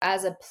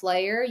as a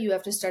player, you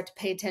have to start to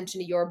pay attention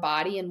to your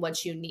body and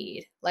what you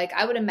need. Like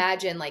I would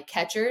imagine like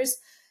catchers,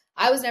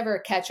 I was never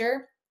a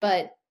catcher,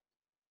 but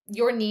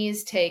your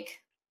knees take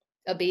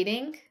a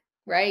beating,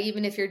 right?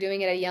 Even if you're doing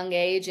it at a young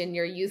age and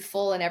you're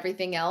youthful and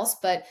everything else,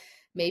 but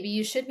maybe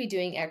you should be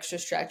doing extra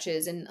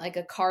stretches and like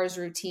a CARS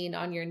routine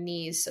on your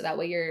knees. So that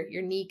way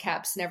your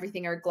kneecaps and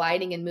everything are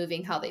gliding and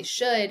moving how they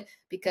should,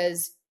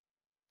 because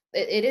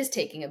it is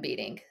taking a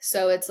beating.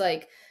 So it's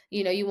like,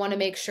 you want to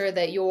make sure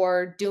that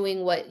you're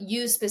doing what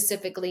you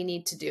specifically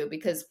need to do,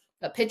 because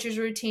a pitcher's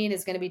routine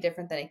is going to be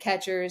different than a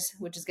catcher's,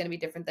 which is going to be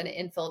different than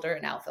an infielder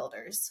and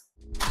outfielders.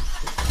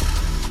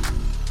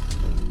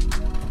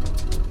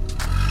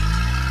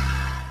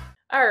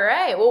 All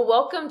right. Well,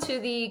 welcome to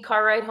the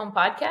Car Ride Home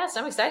podcast.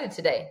 I'm excited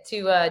today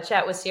to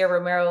chat with Sierra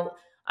Romero.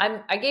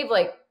 I gave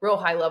like real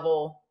high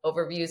level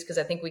overviews because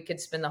I think we could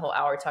spend the whole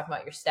hour talking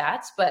about your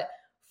stats, but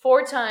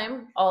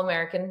 4-time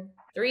All-American,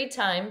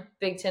 3-time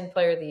Big Ten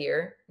Player of the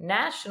Year,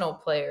 National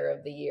Player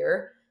of the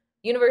Year,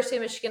 University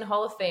of Michigan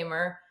Hall of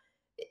Famer.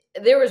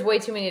 There was way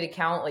too many to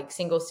count, like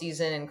single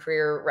season and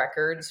career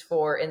records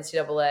for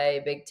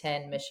NCAA, Big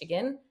Ten,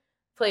 Michigan.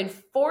 Played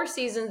 4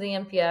 seasons in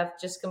the MPF,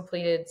 just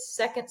completed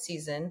 2nd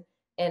season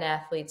in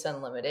Athletes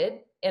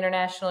Unlimited,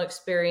 international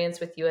experience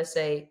with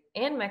USA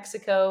and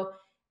Mexico,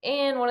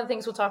 and one of the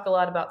things we'll talk a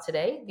lot about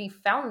today, the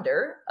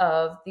founder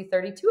of the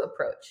 32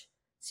 approach.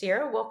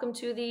 Sierra, welcome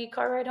to the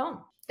Car Ride Home.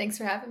 Thanks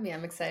for having me.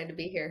 I'm excited to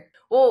be here.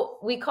 Well,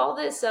 we call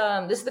this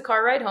is the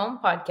Car Ride Home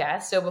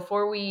podcast. So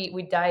before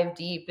we dive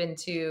deep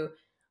into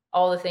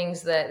all the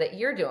things that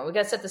you're doing, we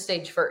got to set the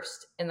stage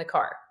first in the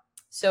car.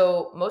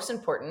 So most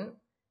important,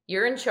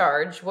 you're in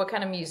charge. What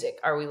kind of music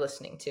are we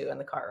listening to in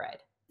the car ride?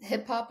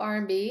 Hip hop,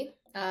 R&B.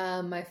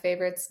 My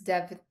favorites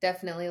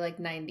definitely like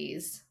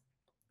 90s.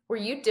 Were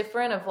you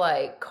different of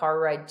like car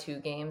ride to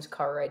games,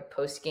 car ride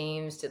post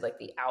games? Did like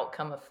the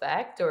outcome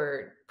affect,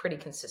 or pretty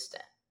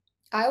consistent?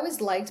 I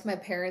always liked my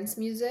parents'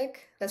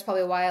 music. That's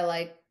probably why I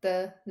like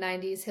the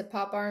 90s hip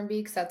hop R&B,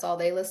 because that's all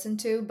they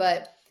listened to.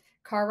 But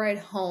car ride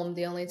home,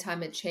 the only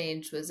time it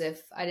changed was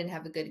if I didn't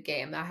have a good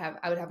game.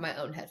 I would have my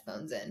own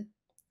headphones in.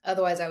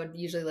 Otherwise, I would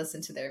usually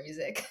listen to their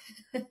music.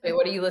 Wait,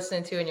 what are you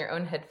listening to in your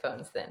own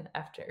headphones then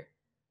after?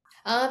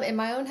 In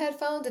my own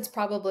headphones, it's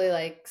probably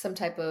like some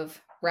type of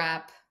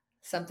rap,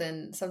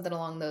 something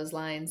along those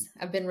lines.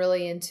 I've been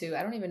really into,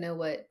 I don't know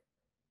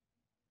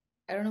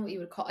what you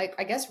would call,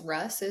 I guess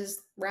Russ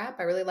is rap.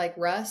 I really like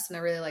Russ and I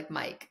really like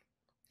Mike.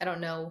 I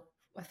don't know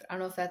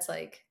if that's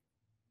like,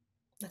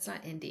 that's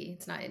not indie.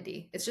 It's not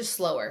indie. It's just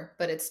slower,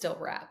 but it's still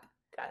rap.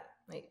 Got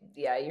it.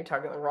 Yeah, you're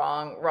talking the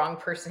wrong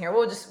person here.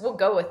 We'll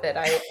go with it.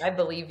 I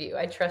believe you.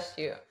 I trust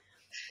you.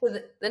 So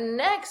the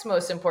next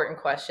most important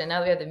question, now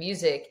that we have the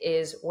music,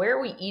 is where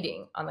are we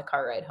eating on the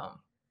car ride home?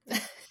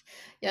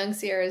 Young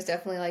Sierra is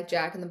definitely like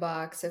Jack in the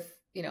Box. If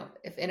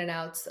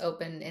In-N-Out's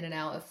open,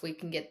 In-N-Out, if we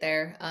can get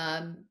there.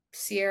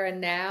 Sierra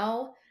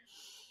now,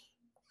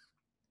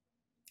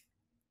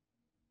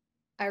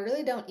 I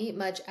really don't eat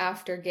much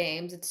after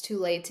games. It's too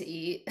late to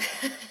eat.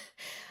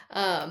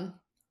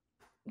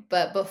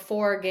 But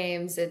before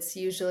games, it's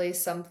usually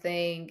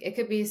it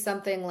could be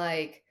something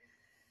like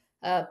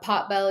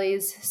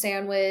Potbelly's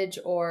sandwich,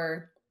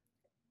 or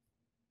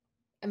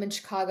I'm in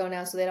Chicago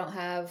now, so they don't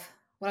have,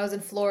 when I was in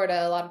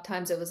Florida, a lot of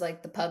times it was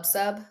like the pub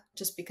sub,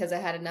 just because I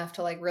had enough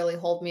to like really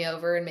hold me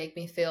over and make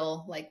me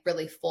feel like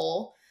really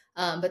full.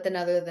 But then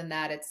other than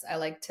that,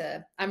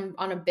 I'm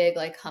on a big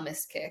like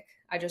hummus kick.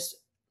 I just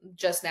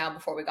now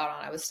before we got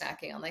on, I was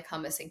snacking on like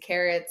hummus and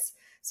carrots.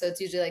 So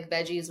it's usually like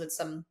veggies with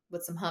some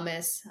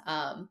hummus.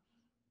 I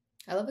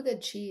love a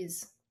good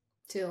cheese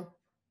too.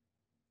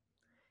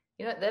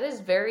 That is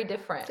very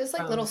different. Just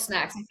like little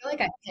snacks. I feel like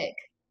I pick.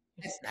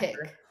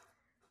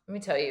 Let me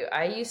tell you,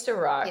 I used to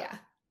rock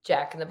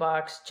Jack in the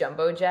Box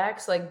Jumbo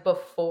Jacks like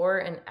before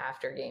and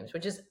after games,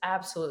 which is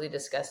absolutely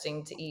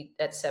disgusting to eat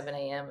at 7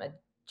 a.m. a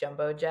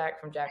Jumbo Jack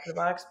from Jack in the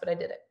Box, but I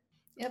did it.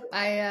 Yep,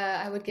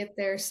 I would get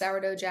their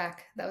sourdough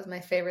Jack. That was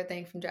my favorite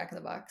thing from Jack in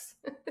the Box.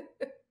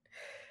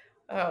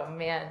 Oh,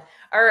 man.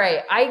 All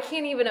right. I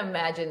can't even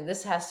imagine.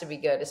 This has to be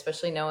good,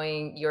 especially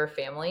knowing your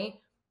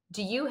family.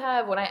 Do you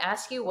have, when I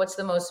ask you what's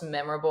the most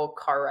memorable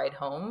car ride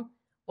home,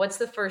 what's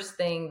the first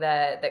thing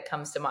that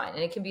comes to mind?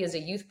 And it can be as a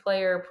youth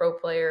player, pro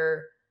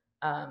player,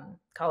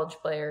 college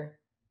player,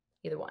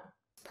 either one.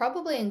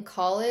 Probably in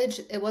college.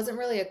 It wasn't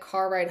really a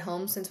car ride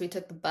home since we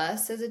took the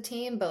bus as a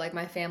team, but like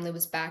my family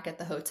was back at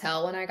the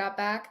hotel when I got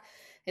back.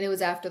 And it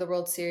was after the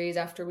World Series,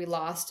 after we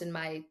lost, and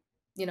my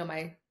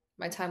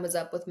time was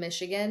up with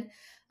Michigan.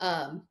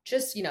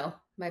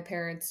 My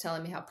parents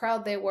telling me how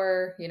proud they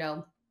were,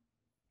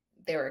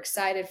 they were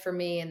excited for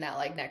me in that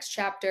like next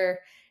chapter.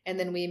 And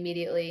then we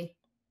immediately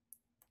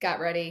got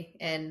ready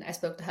and I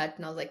spoke to Hut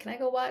and I was like, can I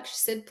go watch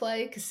Sid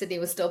play? Because Sydney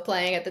was still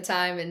playing at the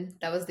time. And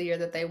that was the year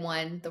that they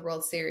won the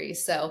World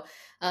Series. So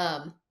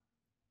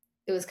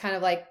it was kind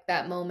of like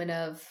that moment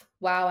of,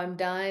 wow, I'm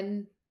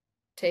done.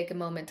 Take a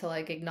moment to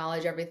like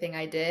acknowledge everything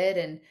I did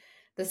and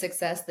the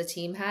success the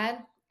team had.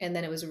 And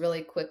then it was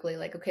really quickly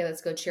like, okay,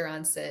 let's go cheer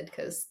on Sid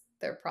because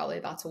they're probably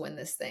about to win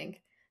this thing.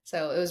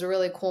 So it was a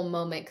really cool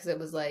moment because it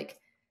was like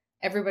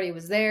everybody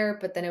was there,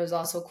 but then it was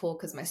also cool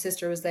because my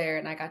sister was there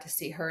and I got to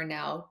see her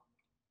now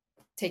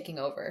taking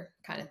over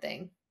kind of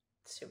thing.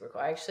 Super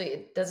cool. Actually,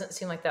 it doesn't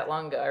seem like that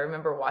long ago. I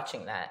remember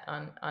watching that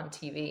on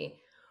TV.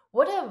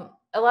 What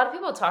a lot of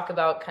people talk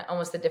about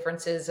almost the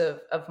differences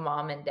of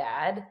mom and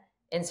dad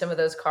in some of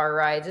those car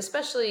rides,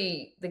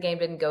 especially the game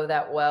didn't go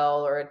that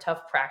well or a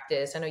tough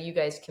practice. I know you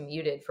guys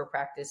commuted for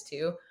practice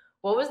too.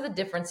 What was the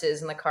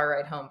differences in the car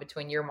ride home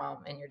between your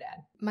mom and your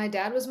dad? My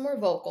dad was more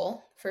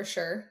vocal for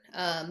sure.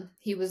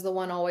 He was the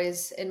one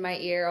always in my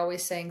ear,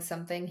 always saying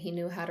something. He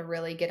knew how to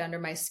really get under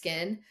my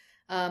skin.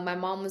 My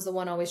mom was the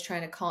one always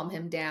trying to calm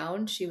him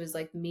down. She was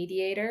like the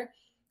mediator.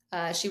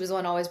 She was the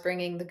one always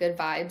bringing the good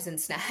vibes and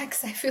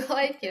snacks. I feel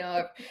like,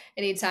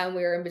 anytime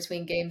we were in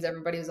between games,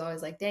 everybody was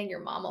always like, dang, your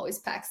mom always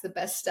packs the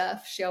best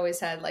stuff. She always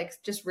had like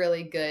just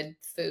really good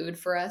food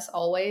for us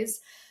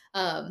always.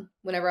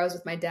 Whenever I was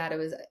with my dad, it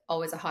was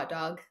always a hot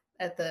dog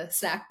at the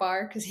snack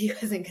bar because he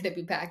wasn't going to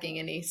be packing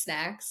any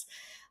snacks.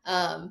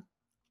 Um,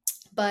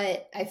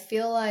 but I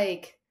feel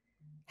like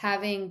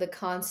having the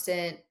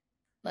constant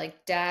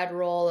like dad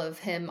role of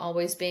him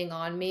always being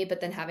on me,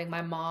 but then having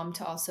my mom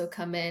to also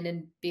come in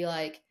and be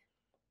like,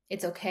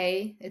 it's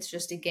okay, it's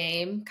just a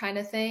game kind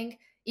of thing.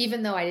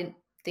 Even though I didn't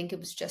think it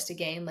was just a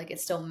game, like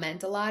it still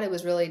meant a lot. It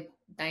was really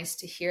nice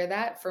to hear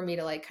that for me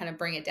to like kind of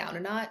bring it down a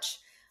notch.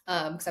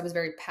 Because I was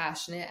very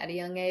passionate at a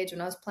young age when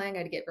I was playing.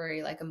 I'd get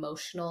very like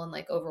emotional and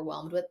like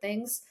overwhelmed with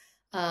things.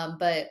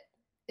 But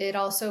it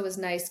also was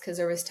nice because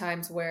there was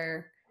times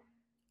where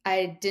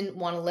I didn't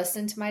want to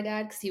listen to my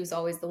dad because he was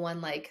always the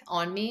one like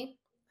on me.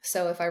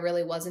 So if I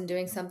really wasn't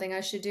doing something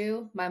I should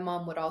do, my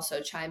mom would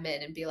also chime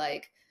in and be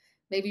like,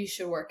 maybe you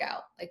should work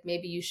out. Like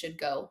maybe you should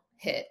go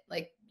hit.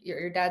 Like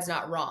your dad's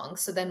not wrong.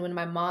 So then when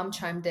my mom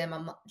chimed in,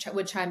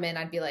 would chime in,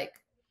 I'd be like,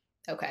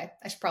 okay,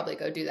 I should probably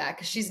go do that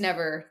because she's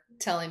never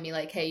telling me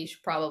like, hey, you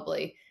should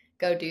probably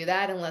go do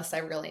that unless I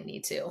really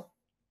need to.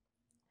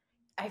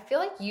 I feel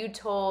like I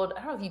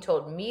don't know if you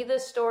told me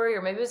this story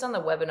or maybe it was on the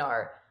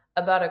webinar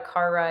about a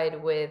car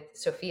ride with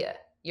Sophia,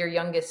 your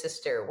youngest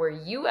sister, where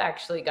you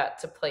actually got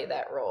to play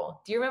that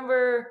role. Do you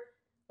remember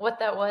what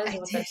that was I or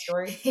what did. that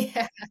story?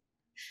 Yeah.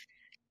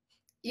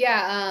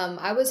 Yeah,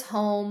 I was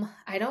home.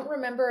 I don't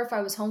remember if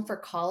I was home for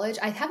college.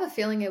 I have a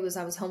feeling I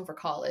was home for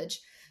college.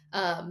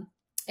 Um,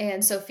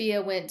 and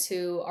Sophia went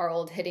to our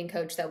old hitting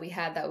coach that we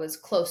had that was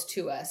close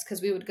to us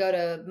because we would go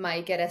to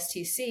Mike at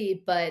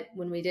STC, but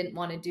when we didn't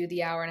want to do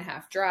the hour and a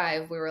half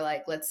drive, we were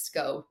like, let's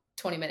go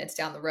 20 minutes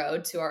down the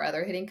road to our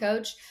other hitting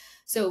coach.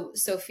 So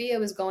Sophia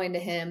was going to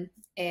him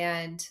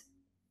and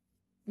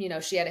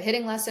she had a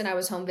hitting lesson. I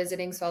was home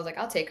visiting, so I was like,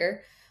 I'll take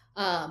her.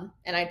 And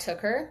I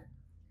took her.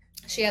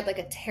 She had like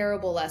a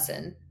terrible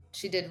lesson.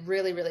 She did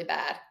really, really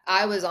bad.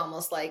 I was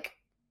almost like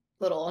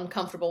a little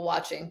uncomfortable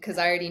watching because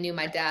I already knew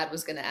my dad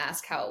was going to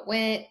ask how it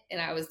went, and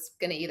I was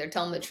going to either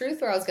tell him the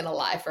truth or I was going to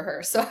lie for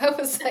her. So I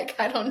was like,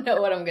 I don't know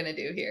what I'm going to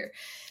do here.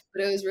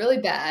 But it was really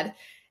bad.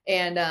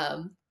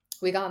 And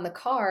we got in the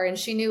car, and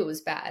she knew it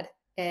was bad.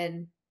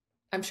 And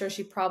I'm sure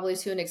she probably,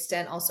 to an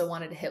extent, also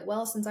wanted to hit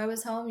well since I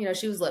was home.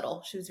 She was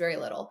little. She was very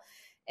little.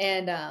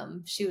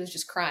 And she was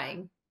just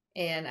crying.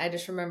 And I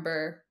just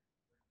remember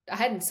I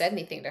hadn't said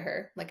anything to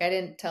her. Like I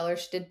didn't tell her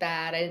she did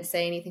bad. I didn't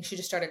say anything. She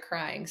just started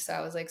crying. So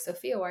I was like,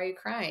 Sophia, why are you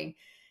crying?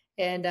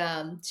 And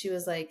she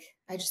was like,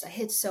 I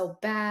hit so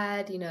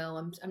bad.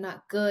 I'm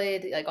not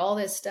good. Like all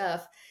this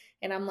stuff.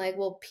 And I'm like,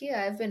 well,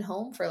 Pia, I've been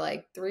home for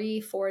like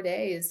 3, 4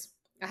 days.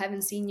 I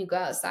haven't seen you go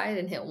outside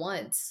and hit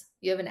once.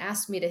 You haven't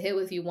asked me to hit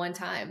with you one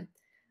time.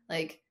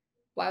 Like,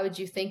 why would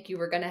you think you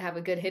were going to have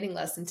a good hitting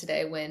lesson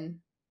today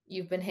when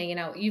you've been hanging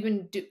out? You've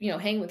been,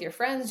 hanging with your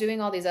friends, doing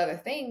all these other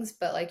things,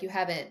 but like you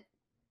haven't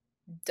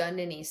done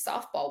any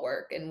softball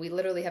work, and we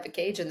literally have a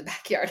cage in the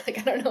backyard. Like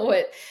I don't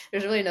know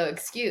there's really no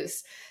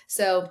excuse.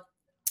 So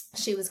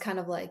she was kind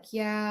of like,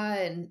 yeah,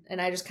 and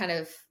I kind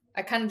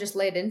of just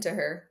laid into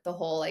her the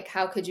whole like,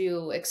 how could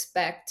you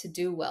expect to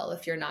do well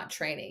if you're not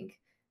training?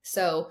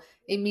 So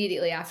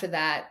immediately after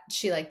that,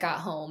 she like got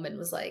home and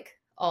was like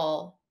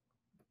all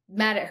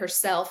mad at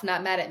herself,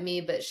 not mad at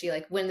me, but she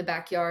like went in the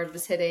backyard,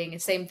 was hitting,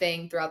 same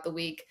thing throughout the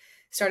week.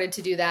 Started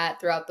to do that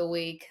throughout the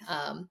week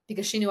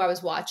because she knew I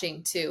was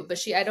watching too. But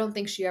I don't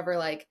think she ever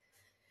like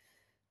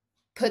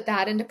put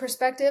that into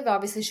perspective.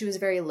 Obviously, she was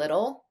very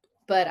little,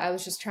 but I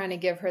was just trying to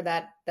give her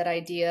that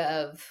idea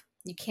of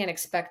you can't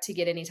expect to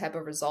get any type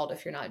of result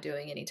if you're not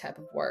doing any type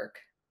of work.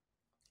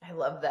 I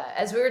love that.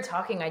 As we were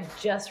talking, I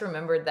just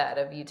remembered that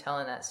of you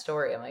telling that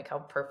story. I'm like, how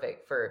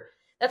perfect for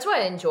that's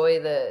why I enjoy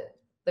the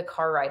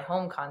car ride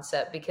home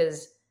concept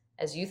because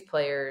as youth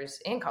players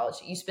and college,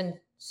 you spend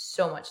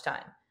so much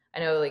time. I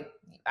know like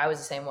I was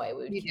the same way.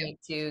 We would You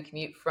do.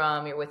 commute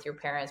from, you're with your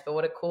parents, but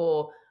what a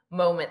cool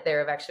moment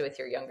there of actually with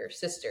your younger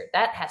sister.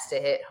 That has to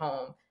hit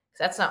home. Because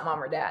that's not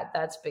mom or dad.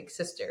 That's big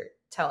sister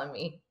telling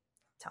me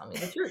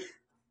the truth.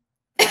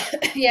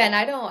 Yeah, and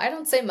I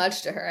don't say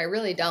much to her. I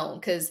really don't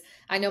because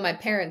I know my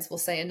parents will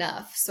say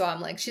enough. So I'm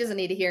like, she doesn't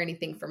need to hear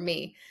anything from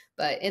me.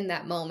 But in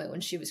that moment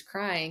when she was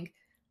crying,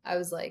 I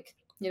was like,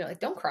 like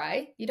don't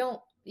cry. You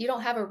don't. you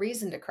don't have a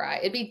reason to cry.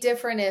 It'd be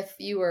different if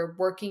you were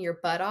working your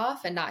butt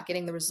off and not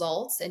getting the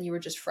results and you were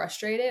just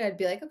frustrated. I'd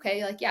be like,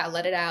 okay, like, yeah,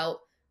 let it out.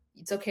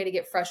 It's okay to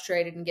get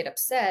frustrated and get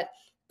upset.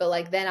 But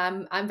like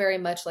then I'm very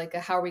much like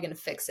how are we going to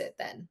fix it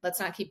then? Let's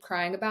not keep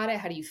crying about it.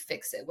 How do you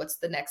fix it? What's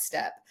the next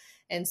step?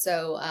 And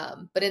so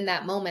but in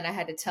that moment I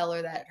had to tell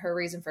her that her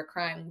reason for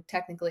crying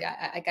technically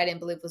I didn't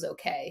believe was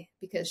okay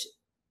because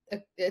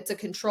it's a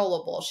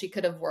controllable. She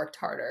could have worked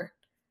harder.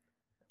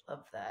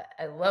 Love that.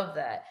 I love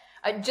that.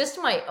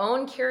 Just my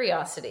own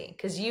curiosity,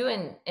 because you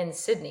and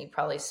Sydney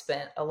probably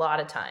spent a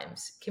lot of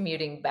times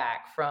commuting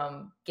back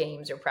from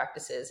games or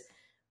practices.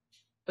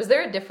 Was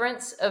there a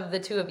difference of the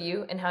two of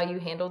you and how you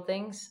handled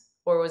things,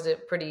 or was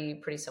it pretty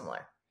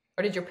similar?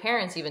 Or did your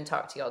parents even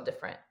talk to y'all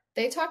different?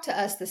 They talked to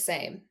us the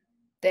same.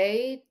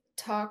 They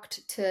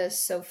talked to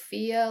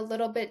Sophia a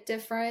little bit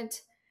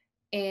different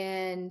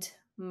and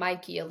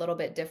Mikey a little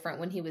bit different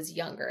when he was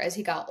younger. As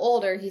he got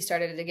older, he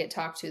started to get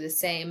talked to the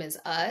same as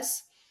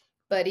us.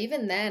 But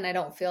even then, I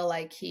don't feel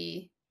like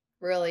he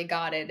really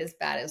got it as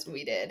bad as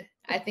we did.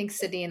 I think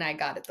Sydney and I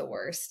got it the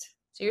worst.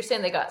 So you're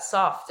saying they got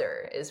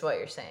softer, is what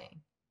you're saying?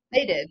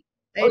 They did.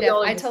 Oh,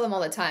 y'all are I just. tell them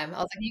all the time. I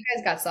was like, you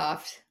guys got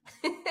soft.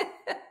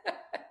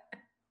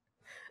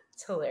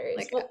 It's hilarious.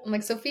 Like Well, I'm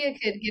like Sophia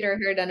could get her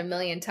hair done a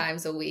million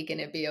times a week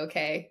and it'd be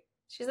okay.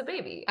 she's a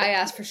baby. I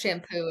asked for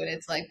shampoo and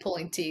it's like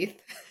pulling teeth.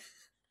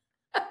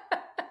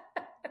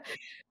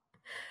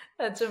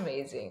 That's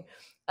amazing.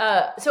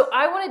 So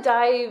I want to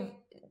dive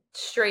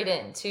straight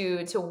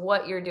into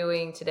what you're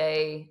doing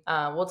today.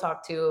 We'll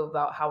talk too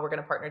about how we're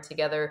going to partner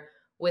together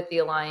with the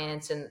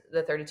Alliance and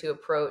the 32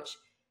 approach.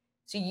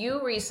 So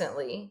you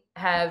recently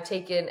have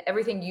taken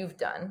everything you've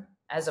done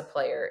as a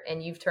player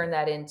and you've turned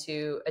that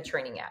into a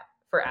training app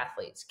for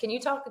athletes. Can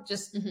you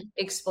just Mhm.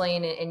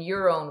 explain in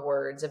your own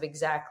words of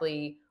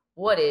exactly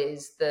what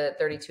is the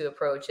 32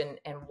 approach and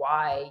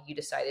why you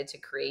decided to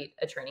create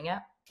a training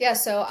app? Yeah,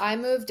 so I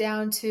moved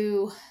down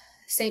to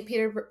St.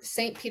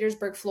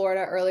 Petersburg,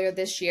 Florida earlier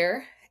this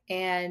year,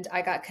 and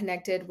I got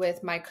connected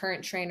with my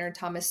current trainer,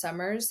 Thomas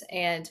Summers,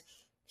 and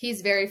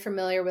he's very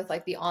familiar with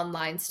like the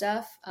online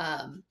stuff.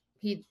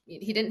 He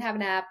didn't have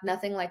an app,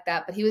 nothing like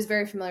that, but he was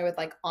very familiar with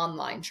like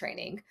online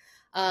training.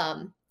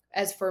 Um,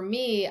 as for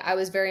me, I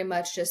was very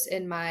much just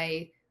in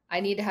my I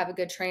need to have a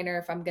good trainer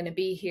if I'm going to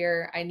be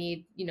here. I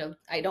need,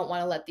 I don't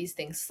want to let these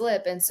things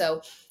slip. And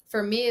so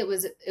for me it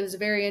was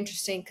very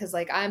interesting because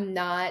like I'm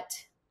not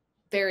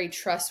very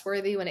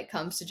trustworthy when it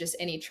comes to just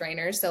any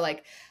trainer. So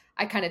like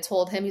I kind of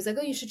told him, he's like,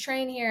 oh, you should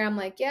train here. I'm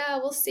like, yeah,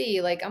 we'll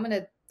see. Like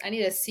I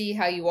need to see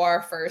how you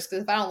are first.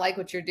 Because if I don't like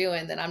what you're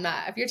doing, then I'm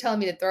not. If you're telling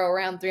me to throw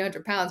around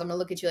 300 pounds, I'm gonna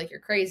look at you like you're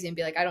crazy and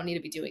be like, I don't need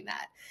to be doing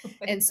that.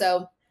 And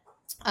so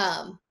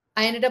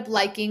I ended up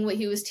liking what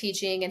he was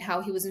teaching and how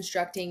he was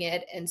instructing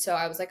it. And so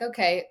I was like,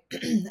 okay,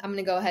 I'm going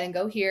to go ahead and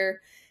go here.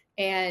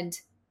 And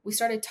we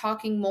started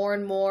talking more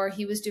and more.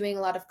 He was doing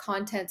a lot of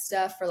content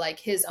stuff for like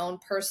his own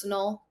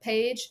personal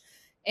page.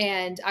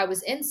 And I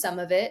was in some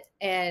of it.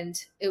 And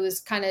it was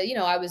kind of,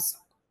 I was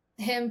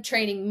him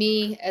training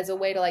me as a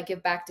way to like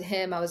give back to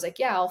him. I was like,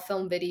 yeah, I'll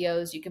film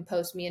videos. You can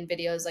post me in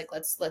videos. Like,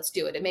 let's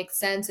do it. It makes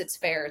sense. It's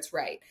fair. It's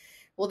right.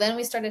 Well, then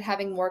we started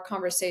having more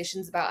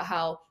conversations about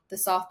how the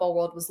softball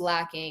world was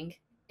lacking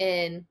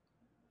in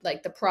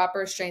like the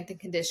proper strength and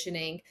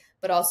conditioning,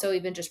 but also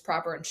even just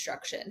proper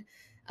instruction.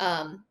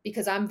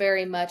 Because I'm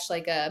very much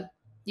like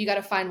you got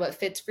to find what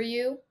fits for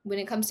you when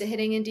it comes to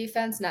hitting in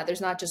defense. Now,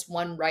 there's not just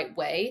one right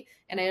way.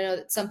 And I know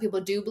that some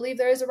people do believe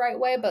there is a right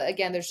way, but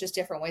again, there's just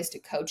different ways to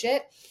coach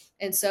it.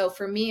 And so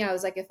for me, I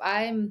was like, if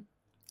I'm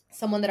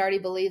someone that already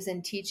believes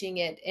in teaching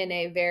it in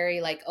a very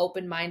like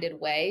open-minded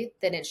way,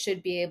 then it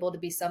should be able to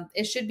be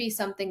it should be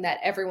something that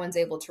everyone's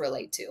able to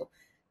relate to.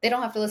 They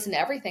don't have to listen to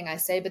everything I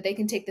say, but they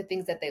can take the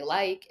things that they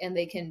like and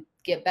they can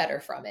get better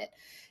from it.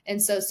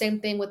 And so same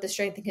thing with the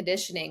strength and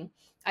conditioning.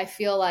 I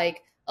feel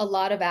like a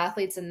lot of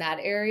athletes in that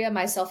area,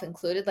 myself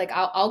included, like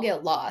I'll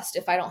get lost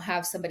if I don't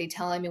have somebody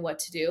telling me what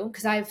to do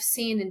because I've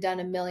seen and done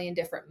a million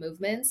different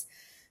movements.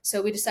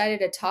 So we decided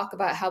to talk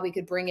about how we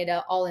could bring it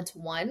all into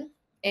one,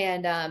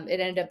 and it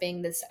ended up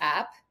being this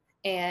app.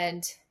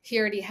 And he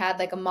already had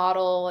like a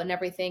model and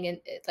everything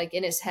like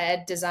in his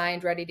head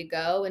designed ready to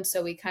go, and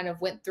so we kind of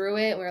went through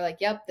it and we were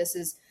like, yep, this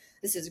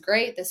is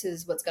great, this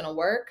is what's going to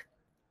work.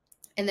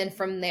 And then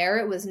from there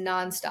it was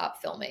nonstop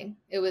filming.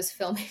 It was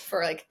filming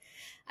for like,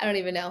 I don't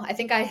even know, I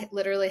think I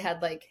literally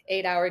had like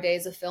 8-hour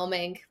days of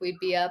filming. We'd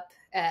be up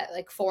at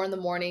like 4 in the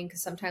morning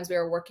because sometimes we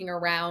were working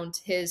around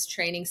his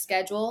training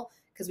schedule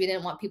because we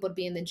didn't want people to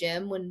be in the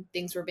gym when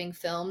things were being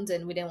filmed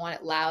and we didn't want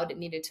it loud. It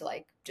needed to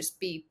like just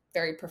be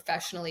very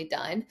professionally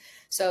done.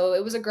 So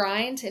it was a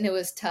grind and it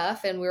was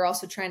tough. And we were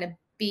also trying to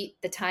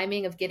beat the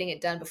timing of getting it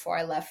done before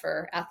I left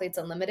for Athletes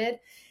Unlimited.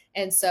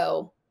 And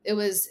so it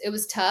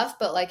was tough,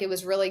 but like it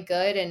was really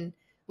good. And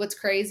what's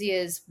crazy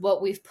is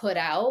what we've put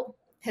out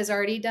has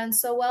already done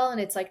so well. And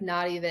it's like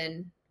not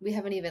even, we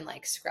haven't even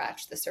like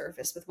scratched the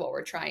surface with what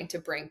we're trying to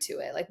bring to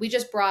it. Like we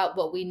just brought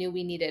what we knew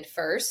we needed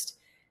first.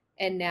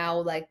 And now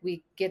like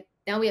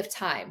now we have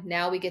time.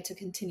 Now we get to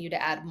continue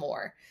to add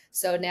more.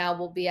 So now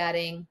we'll be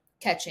adding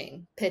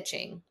catching,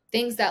 pitching,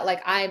 things that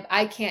like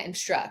I can't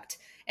instruct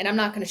and I'm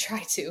not going to try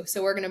to.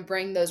 So we're going to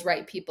bring those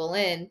right people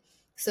in.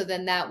 So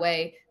then that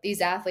way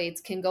these athletes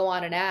can go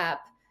on an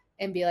app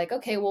and be like,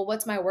 okay, well,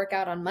 what's my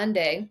workout on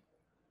Monday?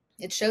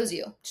 It shows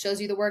you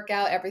the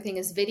workout. Everything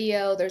is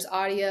video, there's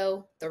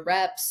audio, the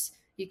reps.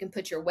 You can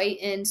put your weight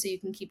in so you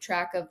can keep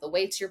track of the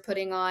weights you're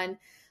putting on.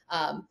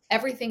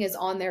 Everything is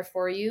on there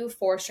for you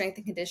for strength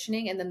and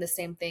conditioning. And then the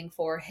same thing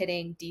for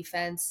hitting,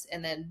 defense,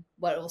 and then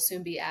what will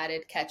soon be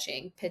added,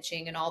 catching,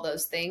 pitching, and all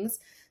those things.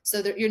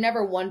 So that you're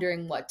never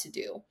wondering what to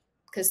do.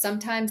 Because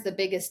sometimes the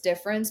biggest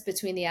difference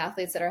between the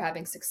athletes that are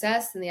having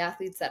success and the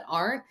athletes that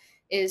aren't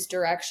is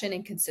direction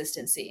and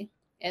consistency,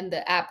 and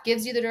the app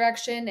gives you the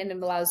direction and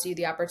it allows you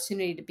the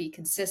opportunity to be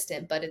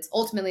consistent, but it's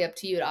ultimately up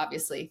to you to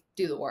obviously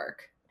do the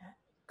work.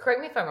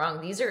 Correct me if I'm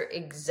wrong. These are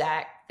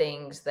exact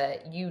things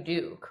that you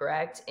do,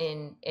 correct?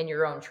 In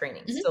your own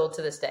training, Mm-hmm. still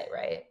to this day,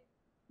 right?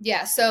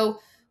 Yeah. So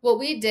what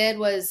we did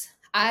was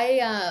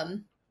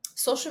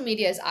social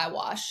media is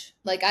eyewash.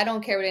 Like I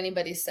don't care what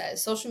anybody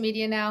says. Social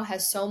media now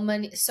has so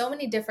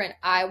many different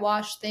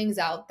eyewash things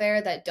out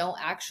there that don't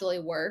actually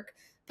work,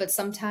 but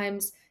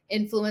sometimes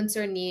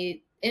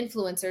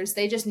influencers,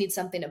 they just need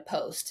something to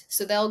post.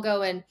 So they'll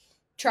go and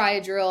try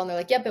a drill and they're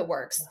like, "Yep, it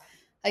works."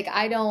 Like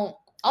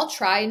I'll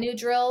try new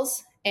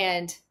drills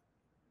and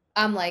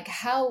I'm like,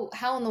 how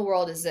in the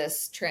world does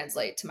this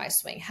translate to my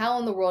swing? How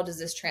in the world does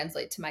this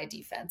translate to my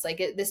defense? Like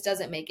this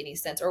doesn't make any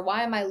sense. Or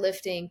why am I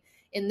lifting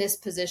in this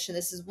position?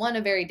 This is one,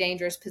 a very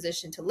dangerous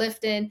position to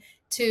lift in.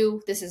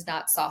 Two, this is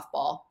not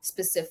softball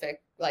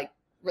specific, like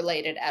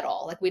related at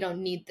all. Like we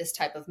don't need this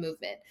type of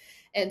movement.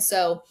 And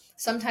so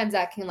sometimes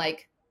that can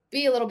like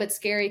be a little bit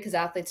scary because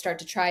athletes start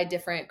to try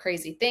different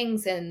crazy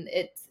things and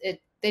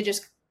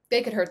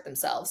they could hurt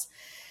themselves.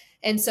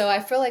 And so I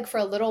feel like for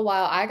a little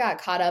while, I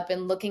got caught up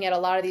in looking at a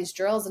lot of these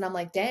drills and I'm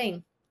like,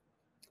 dang,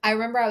 I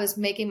remember I was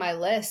making my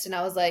list and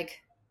I was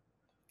like,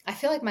 I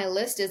feel like my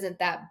list isn't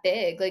that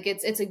big. Like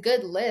it's a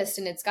good list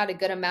and it's got a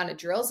good amount of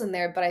drills in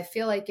there, but I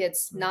feel like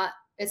it's not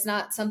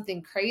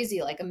something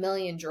crazy like a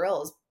million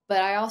drills.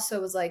 But I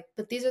also was like,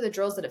 but these are the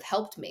drills that have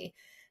helped me.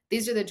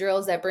 These are the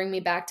drills that bring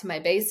me back to my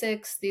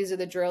basics. These are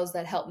the drills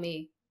that help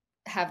me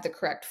have the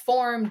correct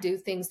form, do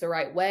things the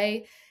right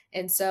way.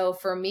 And so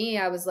for me,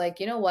 I was like,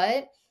 you know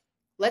what?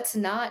 Let's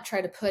not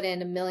try to put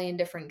in a million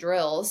different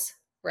drills,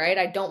 right?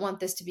 I don't want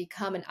this to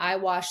become an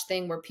eyewash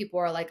thing where people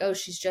are like, oh,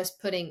 she's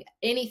just putting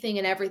anything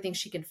and everything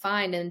she can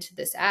find into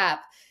this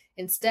app.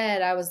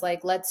 Instead, I was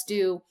like, let's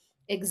do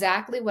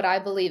exactly what I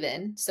believe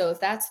in. So if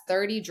that's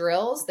 30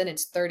 drills, then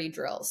it's 30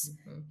 drills.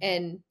 Mm-hmm.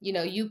 And,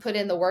 you put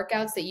in the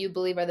workouts that you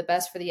believe are the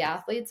best for the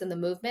athletes and the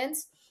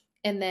movements.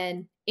 And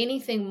then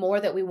anything more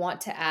that we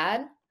want to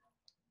add,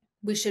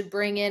 we should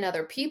bring in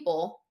other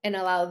people and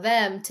allow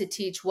them to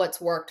teach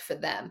what's worked for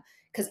them.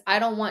 Because I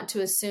don't want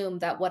to assume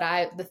that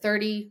the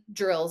 30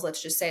 drills,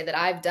 let's just say that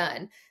I've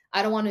done,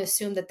 I don't want to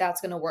assume that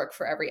that's going to work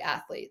for every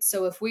athlete.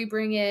 So if we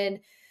bring in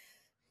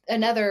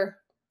another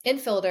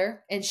infielder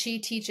and she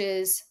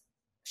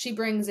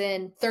brings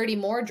in 30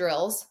 more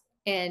drills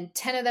and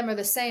 10 of them are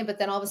the same, but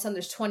then all of a sudden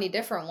there's 20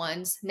 different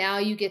ones. Now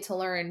you get to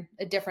learn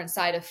a different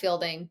side of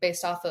fielding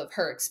based off of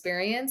her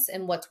experience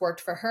and what's worked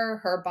for her,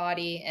 her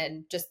body,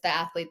 and just the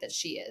athlete that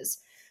she is.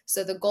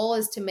 So the goal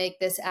is to make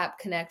this app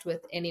connect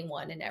with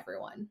anyone and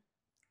everyone.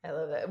 I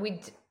love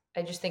it.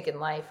 I just think in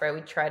life, right,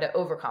 we try to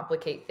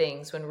overcomplicate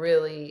things when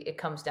really it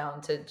comes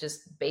down to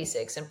just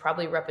basics and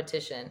probably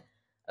repetition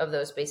of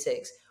those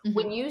basics. Mm-hmm.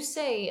 When you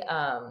say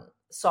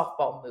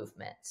softball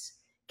movements,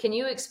 can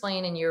you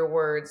explain in your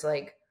words,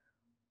 like,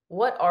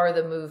 what are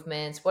the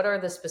movements? What are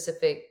the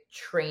specific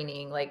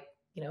training? Like,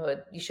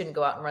 you shouldn't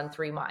go out and run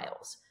 3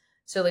 miles.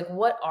 So like,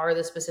 what are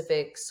the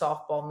specific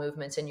softball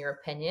movements in your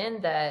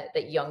opinion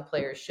that young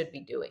players should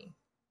be doing?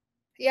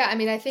 Yeah, I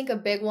mean, I think a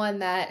big one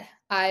that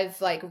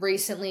I've like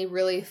recently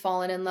really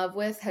fallen in love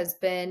with has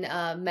been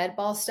med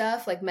ball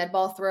stuff, like med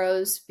ball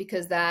throws,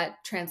 because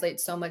that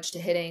translates so much to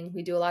hitting.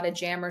 We do a lot of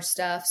jammer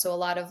stuff, so a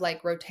lot of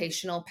like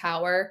rotational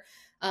power.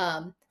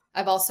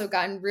 I've also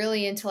gotten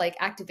really into like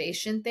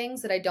activation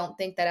things that I don't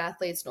think that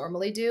athletes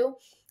normally do.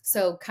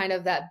 So kind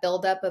of that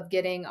buildup of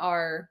getting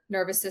our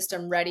nervous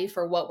system ready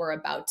for what we're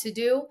about to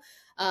do.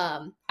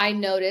 I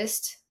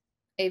noticed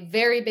a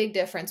very big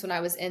difference when I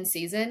was in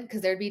season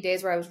because there'd be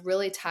days where I was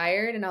really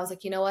tired and I was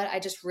like, you know what? I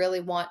just really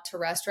want to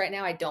rest right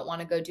now. I don't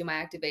want to go do my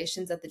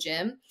activations at the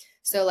gym.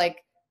 So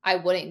like I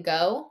wouldn't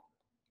go,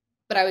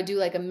 but I would do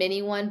like a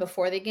mini one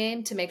before the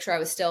game to make sure I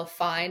was still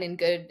fine and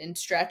good and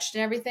stretched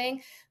and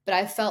everything. But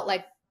I felt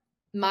like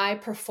my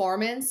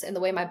performance and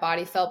the way my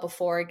body felt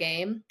before a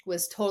game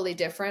was totally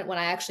different when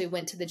I actually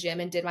went to the gym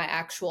and did my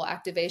actual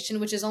activation,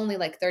 which is only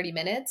like 30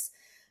 minutes,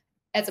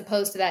 as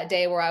opposed to that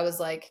day where I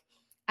was like,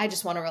 I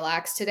just want to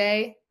relax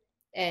today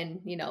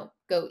and,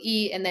 go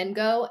eat and then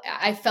go.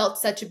 I felt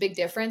such a big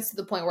difference to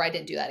the point where I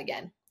didn't do that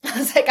again. I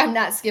was like, I'm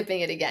not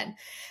skipping it again.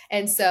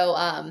 And so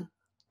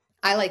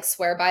I like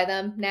swear by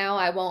them now.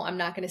 I'm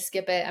not going to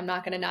skip it. I'm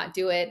not going to not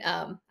do it.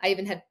 I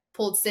even had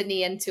pulled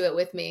Sydney into it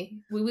with me.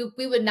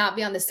 We would not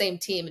be on the same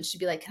team, and she'd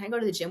be like, "Can I go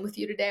to the gym with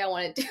you today? I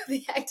want to do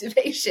the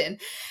activation."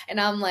 And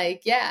I'm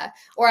like, "Yeah."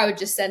 Or I would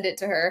just send it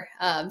to her,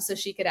 so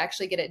she could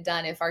actually get it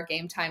done if our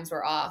game times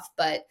were off.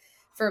 But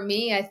for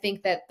me, I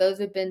think that those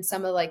have been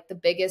some of like the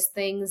biggest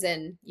things.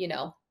 And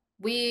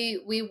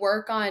we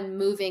work on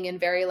moving in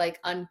very like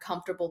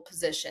uncomfortable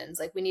positions.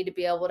 Like we need to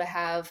be able to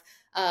have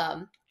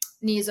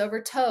knees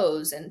over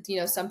toes, and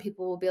some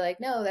people will be like,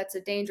 no, that's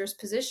a dangerous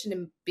position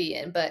to be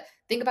in. But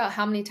think about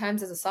how many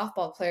times as a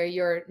softball player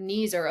your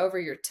knees are over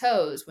your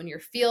toes when you're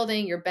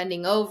fielding. You're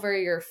bending over,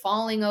 you're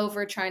falling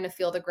over trying to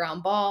field a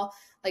ground ball.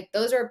 Like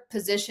those are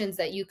positions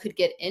that you could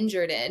get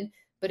injured in.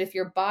 But if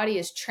your body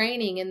is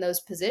training in those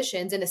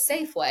positions in a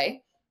safe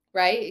way,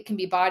 right? It can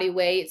be body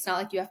weight. It's not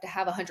like you have to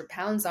have 100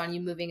 pounds on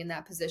you moving in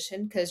that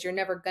position, because you're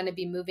never going to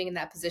be moving in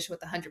that position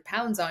with 100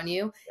 pounds on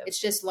you. Yep. It's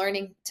just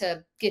learning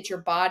to get your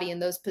body in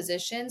those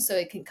positions so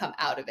it can come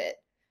out of it.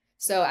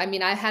 So, I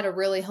mean, I had to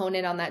really hone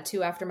in on that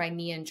too after my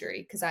knee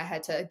injury, because I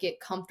had to get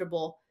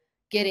comfortable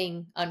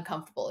getting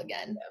uncomfortable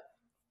again.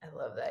 Yep. I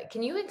love that.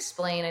 Can you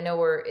explain? I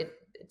know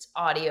it's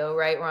audio,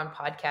 right? We're on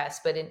podcast,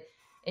 but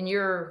in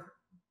your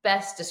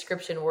best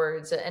description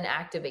words, an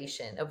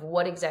activation of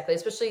what exactly,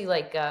 especially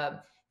like if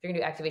you're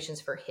gonna do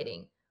activations for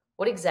hitting,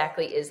 what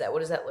exactly is that? What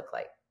does that look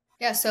like?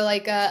 Yeah, so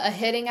like a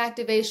hitting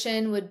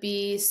activation would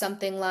be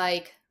something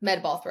like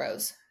med ball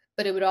throws,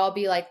 but it would all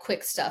be like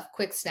quick stuff,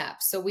 quick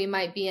snaps. So we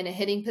might be in a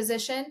hitting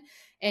position,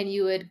 and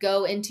you would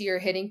go into your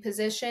hitting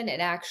position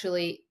and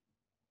actually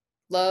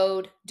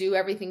load, do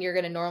everything you're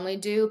going to normally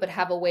do, but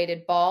have a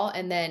weighted ball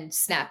and then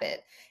snap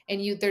it.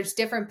 And there's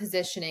different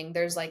positioning.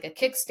 There's like a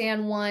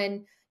kickstand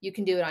one. You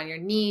can do it on your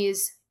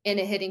knees in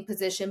a hitting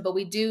position, but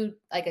we do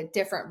like a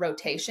different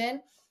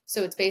rotation.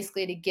 So it's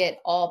basically to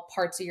get all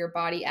parts of your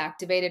body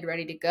activated,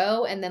 ready to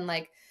go. And then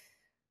like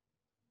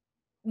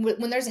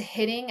when there's a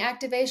hitting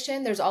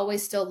activation, there's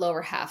always still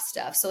lower half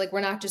stuff. So like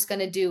we're not just going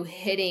to do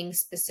hitting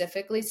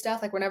specifically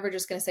stuff. Like we're never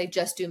just going to say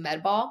just do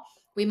med ball.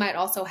 We might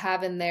also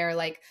have in there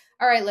like,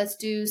 all right, let's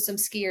do some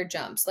skier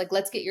jumps. Like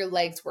let's get your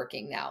legs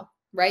working now,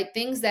 right?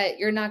 Things that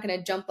you're not going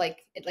to jump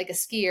like a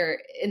skier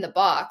in the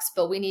box,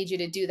 but we need you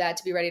to do that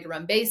to be ready to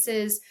run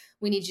bases.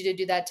 We need you to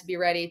do that to be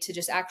ready to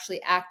just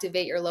actually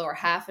activate your lower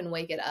half and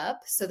wake it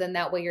up. So then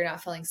that way you're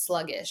not feeling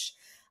sluggish.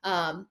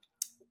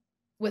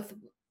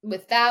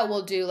 With that,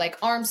 we'll do like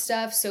arm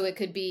stuff. So it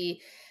could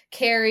be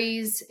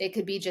carries, it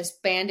could be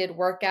just banded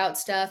workout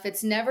stuff.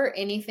 It's never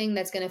anything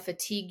that's going to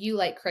fatigue you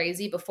like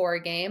crazy before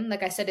a game.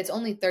 Like I said, it's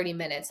only 30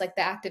 minutes. Like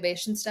the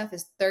activation stuff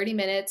is 30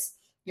 minutes.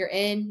 You're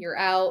in, you're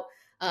out.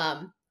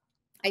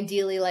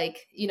 Ideally,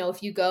 like,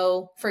 if you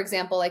go, for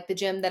example, like the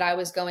gym that I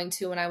was going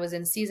to when I was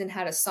in season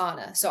had a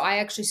sauna. So I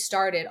actually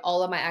started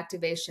all of my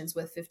activations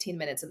with 15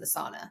 minutes in the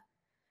sauna.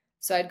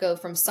 So I'd go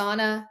from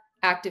sauna,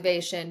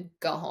 activation,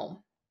 go home,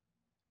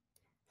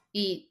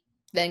 eat,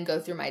 then go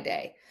through my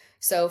day.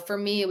 So for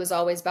me, it was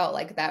always about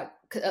like that.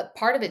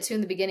 Part of it too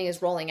in the beginning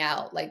is rolling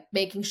out, like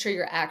making sure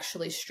you're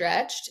actually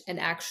stretched and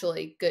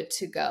actually good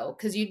to go.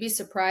 Because you'd be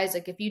surprised,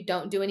 like if you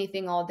don't do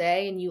anything all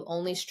day and you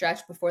only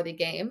stretch before the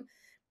game,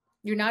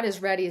 you're not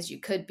as ready as you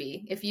could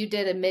be. If you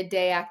did a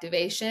midday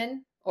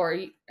activation, or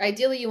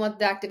ideally you want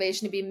the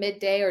activation to be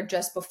midday or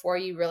just before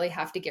you really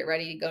have to get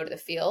ready to go to the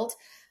field,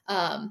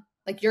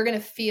 like you're going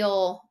to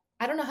feel,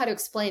 I don't know how to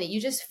explain it. You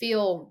just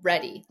feel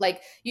ready.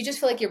 Like you just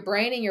feel like your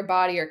brain and your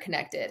body are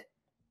connected.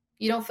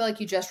 You don't feel like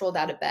you just rolled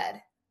out of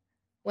bed.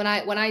 When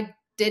I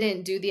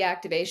didn't do the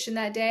activation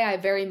that day, I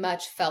very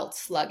much felt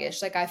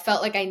sluggish. Like I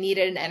felt like I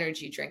needed an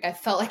energy drink. I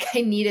felt like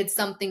I needed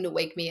something to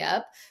wake me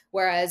up.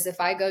 Whereas if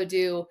I go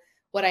do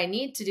what I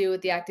need to do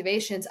with the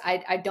activations,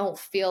 I don't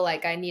feel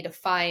like I need to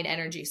find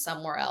energy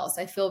somewhere else.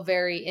 I feel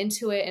very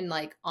into it and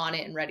like on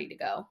it and ready to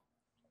go.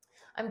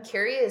 I'm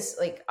curious,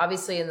 like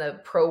obviously in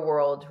the pro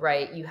world,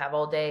 right? You have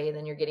all day and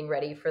then you're getting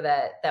ready for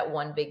that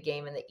one big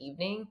game in the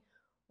evening.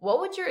 What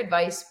would your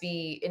advice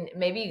be? And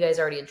maybe you guys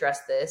already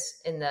addressed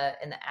this in the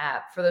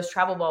app for those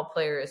travel ball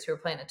players who are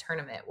playing a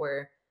tournament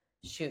where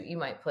shoot, you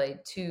might play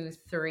 2,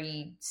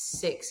 3,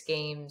 6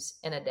 games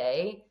in a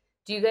day.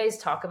 Do you guys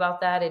talk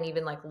about that and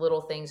even like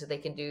little things that they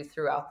can do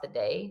throughout the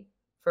day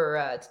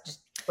for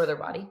just for their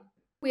body?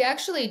 We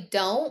actually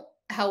don't.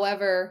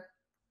 However,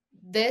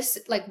 this,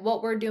 like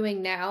what we're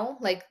doing now,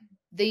 like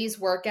these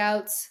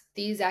workouts,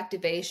 these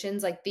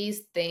activations, like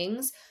these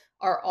things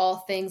are all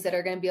things that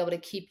are going to be able to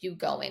keep you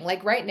going.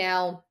 Like right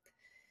now,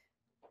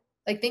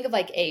 like think of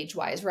like age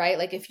wise, right?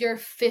 Like if you're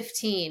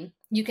 15,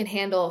 you can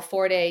handle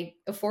four games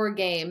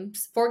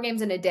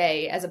in a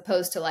day, as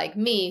opposed to like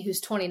me who's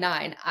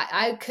 29.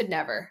 I could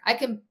never.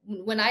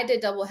 When I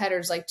did double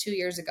headers like 2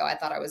 years ago, I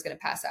thought I was going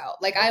to pass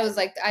out. Like I was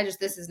like,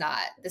 this is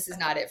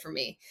not it for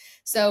me.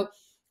 So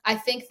I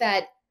think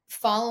that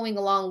following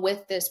along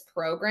with this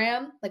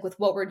program, like with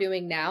what we're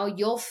doing now,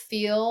 you'll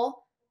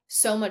feel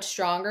so much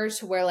stronger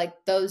to where like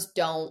those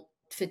don't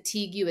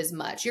fatigue you as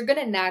much. You're going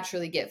to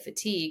naturally get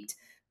fatigued,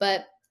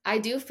 but I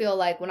do feel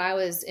like when I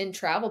was in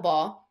travel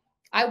ball,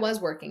 I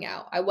was working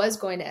out. I was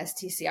going to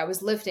STC. I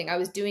was lifting. I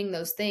was doing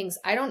those things.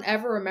 I don't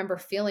ever remember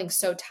feeling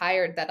so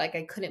tired that like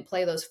I couldn't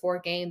play those 4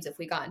 games if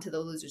we got into the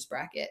losers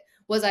bracket.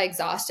 Was I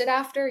exhausted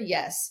after?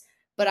 Yes.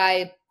 But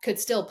I could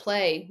still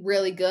play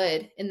really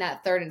good in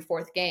that third and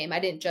fourth game. I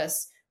didn't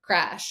just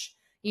crash,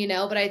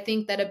 but I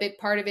think that a big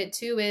part of it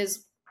too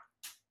is,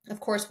 of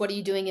course, what are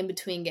you doing in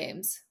between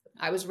games?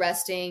 I was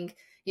resting.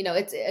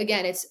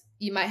 It's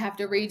you might have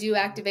to redo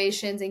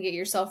activations and get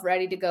yourself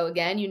ready to go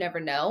again. You never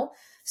know.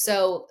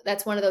 So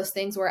that's one of those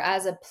things where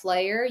as a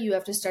player, you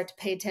have to start to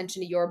pay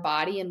attention to your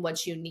body and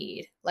what you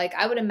need. Like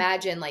I would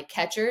imagine like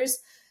catchers,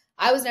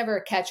 I was never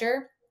a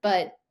catcher,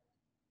 but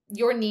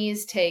your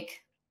knees take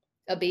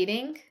a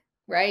beating,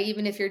 right?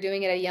 Even if you're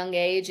doing it at a young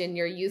age and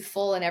you're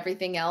youthful and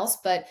everything else,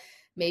 but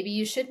maybe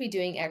you should be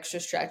doing extra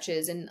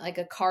stretches and like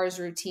a CARS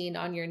routine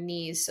on your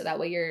knees so that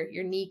way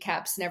your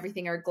kneecaps and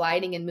everything are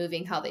gliding and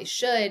moving how they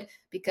should,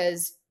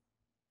 because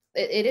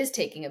it is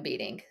taking a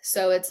beating.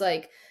 So it's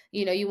like,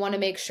 you want to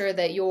make sure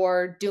that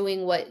you're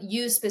doing what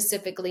you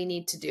specifically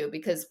need to do,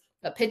 because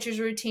a pitcher's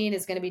routine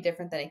is going to be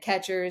different than a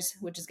catcher's,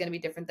 which is going to be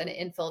different than an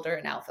infielder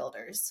and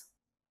outfielders.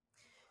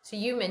 So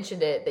you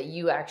mentioned it that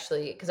you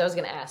actually, because I was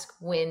going to ask,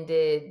 when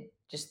did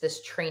just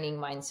this training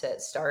mindset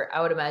start?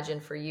 I would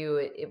imagine for you,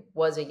 it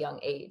was a young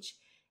age.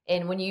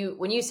 And when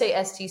you say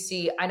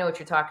STC, I know what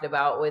you're talking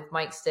about with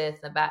Mike Stith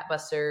and the Bat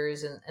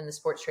Busters and the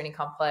sports training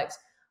complex.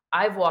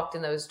 I've walked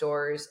in those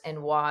doors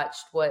and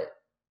watched what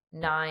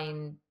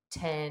 9,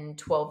 10,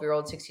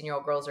 12-year-old,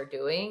 16-year-old girls are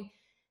doing.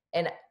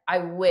 And I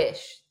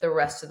wish the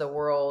rest of the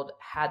world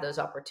had those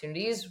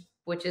opportunities,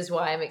 which is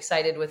why I'm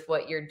excited with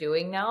what you're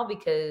doing now,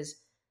 because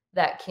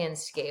that can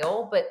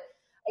scale. But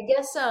I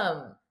guess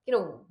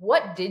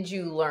what did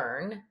you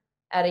learn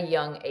at a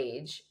young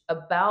age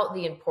about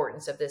the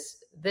importance of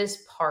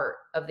this part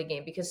of the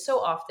game? Because so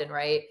often,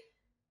 right,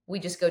 we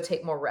just go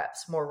take more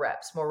reps, more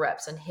reps, more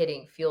reps on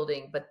hitting,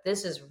 fielding, but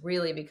this has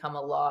really become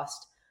a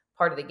lost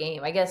part of the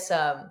game. I guess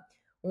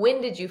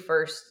when did you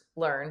first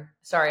learn?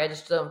 Sorry, I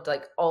just jumped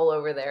like all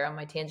over there on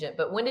my tangent,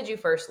 but when did you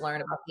first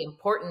learn about the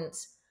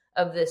importance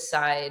of this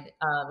side?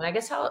 And I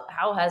guess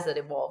how has that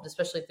evolved,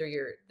 especially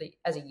through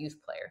as a youth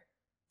player?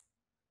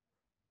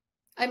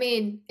 I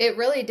mean, it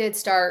really did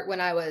start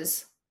when I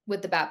was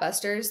with the Bat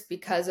Busters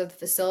because of the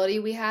facility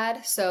we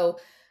had. So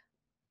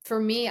for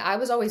me, I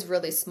was always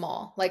really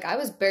small. Like I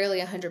was barely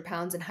 100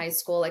 pounds in high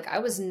school. Like I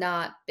was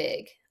not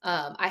big.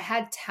 I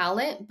had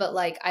talent, but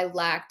like I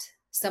lacked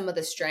some of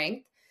the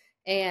strength.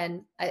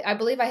 And I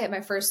believe I hit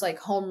my first like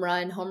home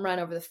run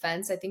over the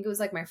fence. I think it was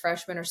like my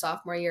freshman or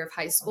sophomore year of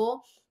high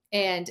school.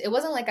 And it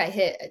wasn't like I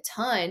hit a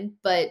ton,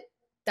 but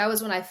that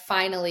was when I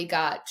finally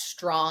got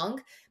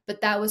strong.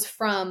 But that was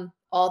from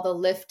all the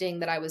lifting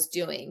that I was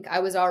doing.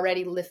 I was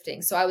already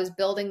lifting. So I was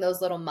building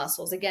those little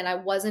muscles. Again, I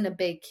wasn't a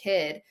big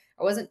kid.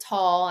 I wasn't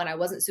tall and I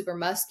wasn't super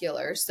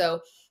muscular. So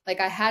like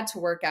I had to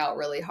work out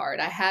really hard.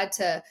 I had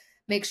to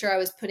make sure I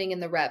was putting in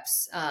the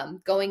reps,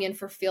 going in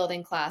for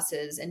fielding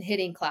classes and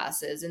hitting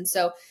classes. And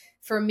so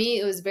for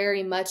me, it was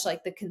very much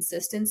like the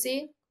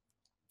consistency.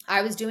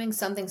 I was doing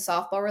something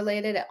softball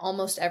related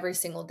almost every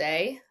single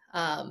day.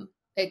 And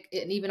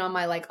even on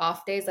my like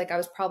off days, like I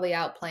was probably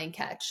out playing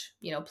catch,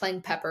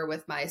 playing pepper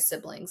with my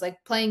siblings,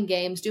 like playing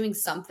games, doing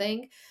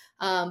something.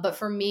 But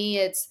for me,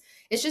 it's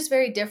just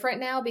very different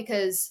now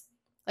because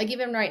like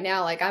even right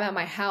now, like I'm at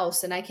my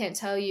house and I can't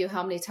tell you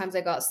how many times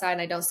I go outside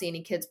and I don't see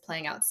any kids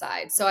playing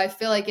outside. So I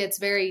feel like it's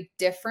very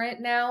different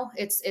now.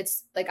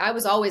 It's like I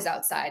was always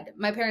outside.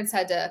 My parents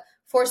had to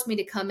force me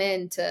to come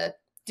in to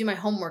do my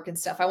homework and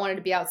stuff. I wanted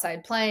to be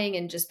outside playing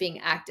and just being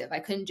active. I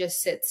couldn't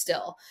just sit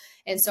still.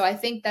 And so I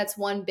think that's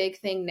one big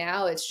thing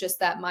now. It's just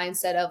that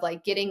mindset of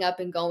like getting up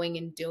and going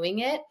and doing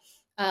it.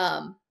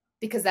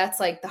 Because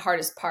that's like the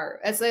hardest part.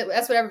 That's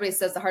what everybody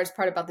says the hardest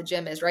part about the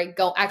gym is, right?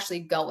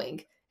 Actually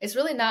going. It's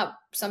really not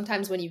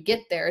sometimes when you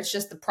get there. It's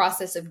just the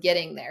process of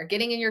getting there,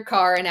 getting in your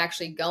car and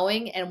actually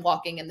going and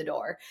walking in the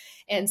door.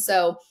 And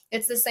so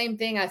it's the same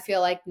thing I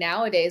feel like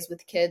nowadays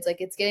with kids, like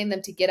it's getting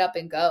them to get up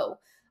and go.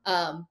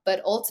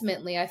 But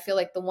ultimately, I feel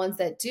like the ones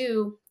that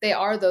do, they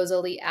are those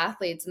elite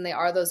athletes and they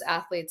are those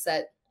athletes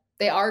that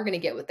they are going to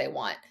get what they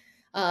want.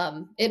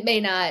 It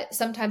may not,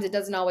 sometimes it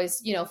doesn't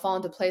always, fall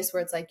into place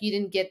where it's like you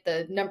didn't get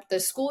the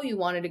school you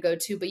wanted to go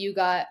to, but you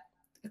got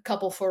a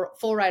couple for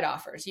full ride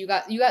offers. You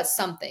got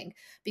something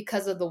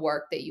because of the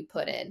work that you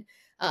put in.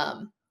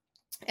 And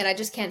I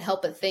just can't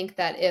help but think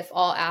that if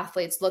all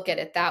athletes look at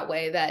it that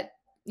way, that,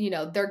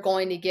 they're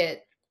going to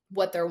get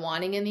what they're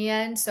wanting in the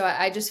end. So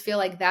I just feel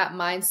like that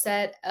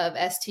mindset of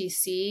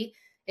STC,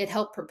 it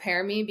helped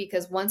prepare me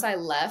because once I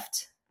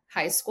left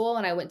high school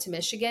and I went to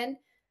Michigan,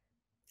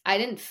 I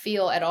didn't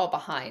feel at all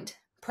behind.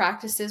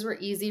 Practices were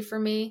easy for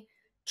me.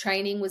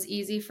 Training was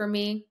easy for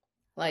me.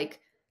 Like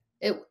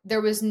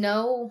there was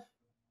no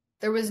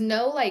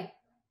like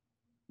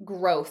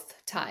growth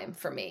time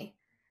for me.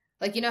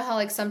 Like, how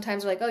like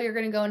sometimes we're like, oh, you're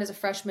going to go in as a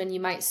freshman, you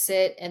might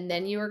sit and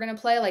then you were going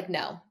to play. Like,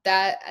 no,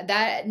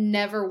 that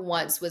never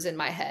once was in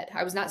my head.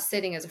 I was not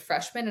sitting as a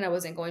freshman and I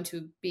wasn't going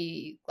to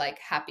be like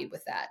happy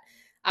with that.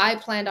 I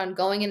planned on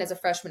going in as a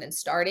freshman and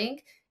starting.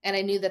 And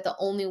I knew that the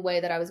only way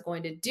that I was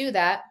going to do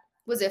that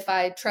was if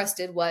I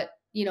trusted what,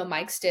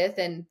 Mike Stith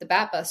and the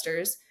Bat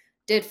Busters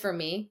did for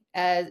me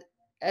as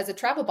a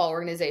travel ball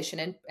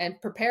organization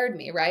and prepared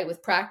me, right?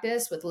 With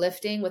practice, with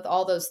lifting, with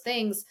all those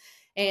things.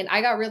 And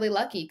I got really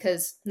lucky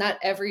because not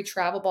every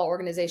travel ball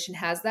organization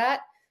has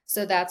that.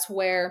 So that's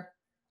where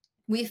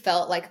we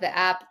felt like the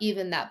app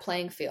even that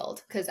playing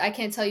field, because I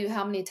can't tell you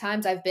how many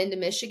times I've been to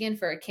Michigan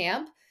for a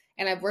camp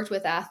and I've worked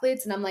with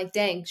athletes and I'm like,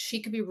 dang,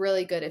 she could be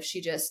really good if she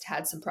just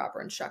had some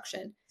proper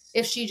instruction,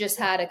 if she just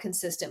had a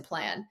consistent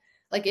plan,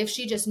 like if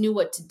she just knew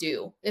what to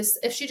do,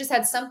 if she just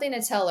had something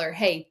to tell her,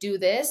 hey, do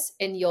this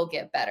and you'll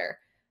get better.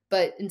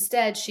 But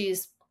instead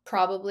she's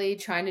probably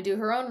trying to do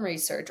her own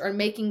research or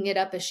making it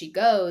up as she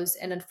goes,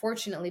 and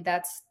unfortunately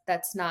that's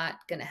not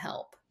going to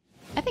help.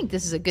 I think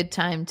this is a good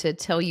time to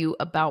tell you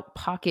about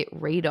Pocket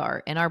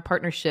Radar and our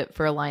partnership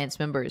for Alliance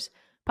members.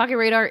 Pocket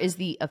Radar is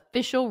the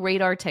official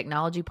radar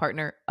technology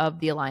partner of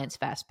the Alliance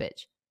Fast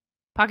Pitch.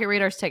 Pocket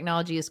Radar's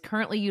technology is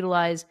currently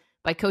utilized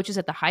by coaches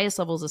at the highest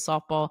levels of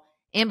softball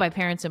and by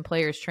parents and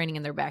players training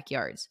in their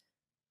backyards.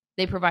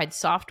 They provide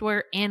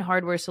software and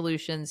hardware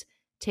solutions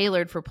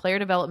tailored for player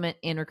development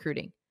and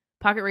recruiting.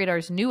 Pocket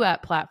Radar's new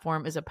app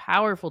platform is a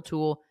powerful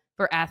tool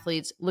for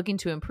athletes looking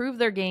to improve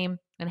their game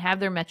and have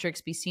their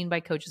metrics be seen by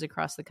coaches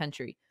across the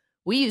country.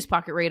 We use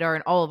Pocket Radar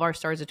in all of our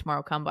Stars of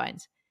Tomorrow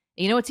combines.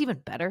 And you know what's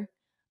even better?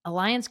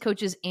 Alliance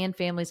coaches and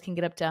families can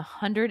get up to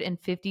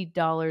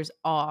 $150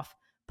 off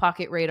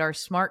Pocket Radar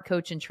Smart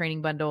Coach and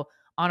Training Bundle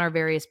on our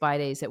various buy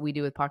days that we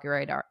do with Pocket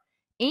Radar.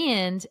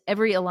 And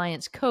every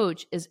Alliance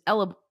coach is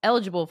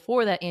eligible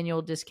for that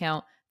annual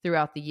discount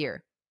throughout the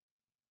year.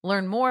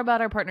 Learn more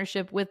about our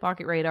partnership with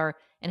Pocket Radar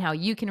and how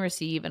you can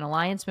receive an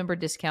Alliance member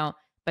discount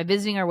by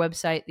visiting our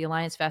website,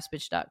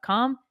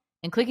 thealliancefastpitch.com,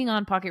 and clicking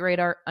on Pocket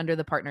Radar under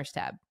the Partners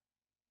tab.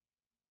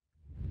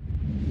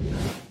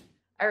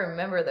 I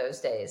remember those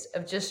days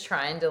of just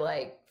trying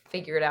to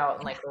figure it out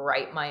and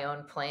write my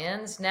own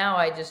plans. Now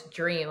I just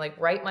dream,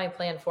 write my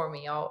plan for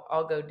me.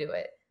 I'll go do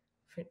it.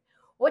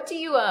 What do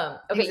you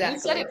okay, Exactly. You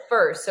said it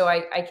first, so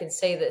I can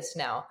say this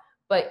now.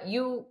 But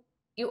you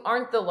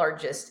aren't the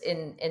largest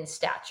in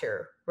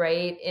stature,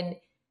 right? And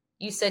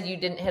you said you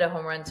didn't hit a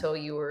home run until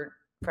you were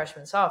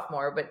freshman,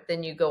 sophomore, but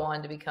then you go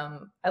on to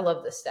become, I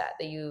love the stat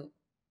that you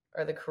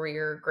are the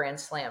career Grand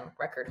Slam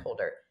record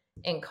holder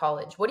in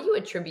college. What do you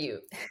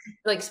attribute,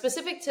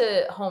 specific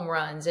to home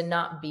runs and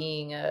not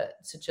being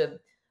such a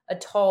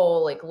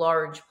tall,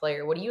 large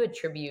player? What do you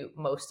attribute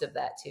most of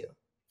that to?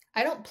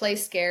 I don't play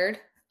scared.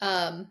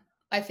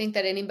 I think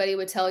that anybody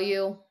would tell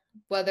you,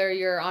 whether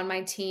you're on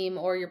my team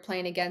or you're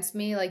playing against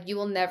me, you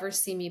will never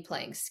see me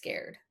playing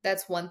scared.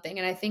 That's one thing.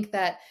 And I think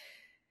that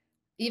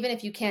even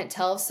if you can't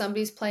tell if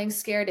somebody's playing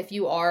scared, if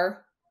you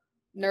are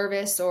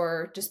nervous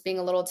or just being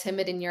a little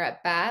timid and you're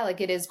at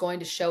bat, it is going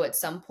to show at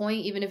some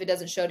point. Even if it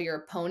doesn't show to your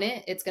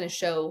opponent, it's going to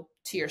show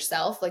to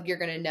yourself. You're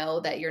going to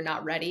know that you're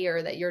not ready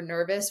or that you're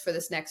nervous for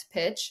this next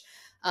pitch.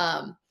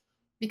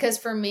 Because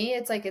for me,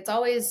 it's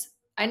always,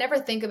 I never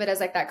think of it as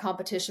that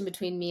competition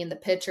between me and the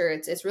pitcher.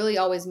 It's really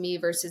always me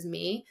versus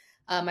me.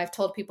 I've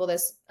told people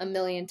this a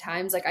million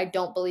times. I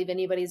don't believe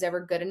anybody's ever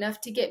good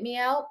enough to get me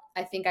out.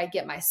 I think I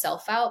get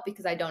myself out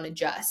because I don't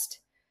adjust.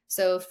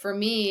 So for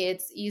me,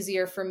 it's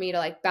easier for me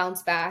to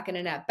bounce back in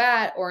an at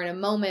bat or in a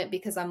moment,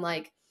 because I'm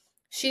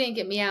she didn't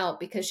get me out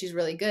because she's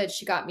really good.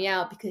 She got me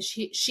out because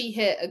she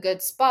hit a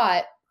good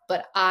spot,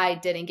 but I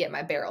didn't get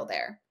my barrel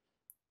there.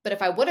 But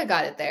if I would have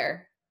got it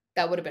there,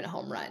 that would have been a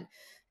home run.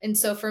 And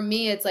so for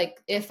me, it's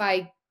if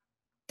I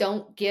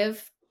don't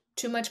give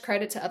too much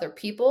credit to other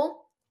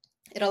people,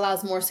 it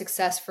allows more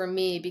success for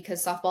me,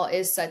 because softball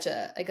is such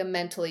a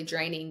mentally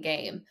draining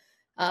game.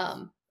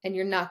 And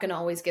you're not going to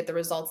always get the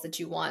results that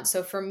you want.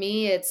 So for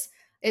me, it's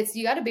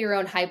you got to be your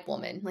own hype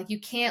woman. You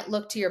can't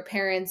look to your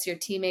parents, your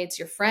teammates,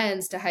 your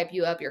friends to hype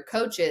you up, your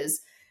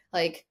coaches.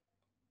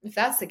 If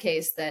that's the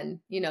case, then,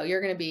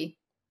 you're going to be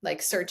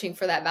searching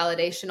for that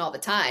validation all the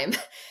time.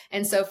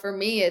 And so for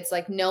me, it's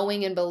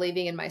knowing and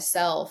believing in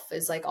myself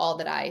is all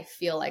that I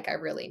feel like I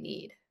really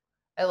need.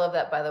 I love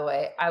that, by the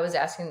way. I was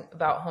asking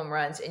about home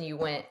runs and you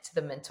went to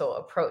the mental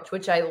approach,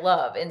 which I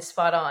love and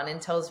spot on,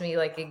 and tells me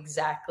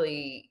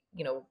exactly,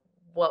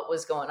 what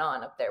was going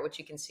on up there, which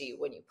you can see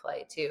when you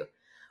play too.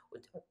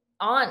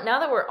 Now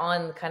that we're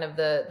on kind of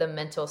the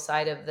mental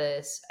side of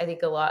this, I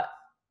think a lot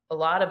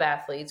of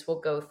athletes will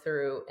go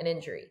through an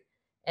injury.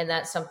 And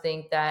that's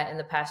something that in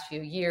the past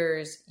few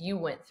years you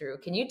went through.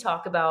 Can you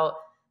talk about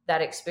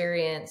that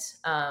experience,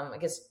 I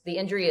guess the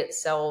injury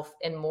itself,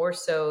 and more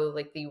so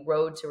the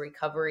road to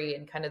recovery,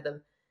 and kind of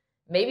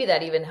maybe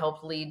that even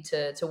helped lead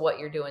to what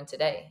you're doing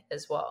today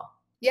as well?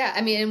 Yeah.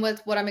 I mean, and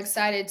what I'm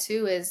excited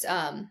too is,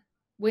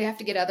 we have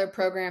to get other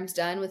programs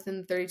done within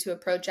the 32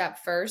 approach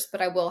app first,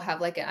 but I will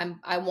have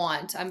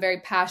I'm very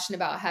passionate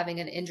about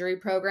having an injury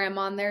program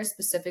on there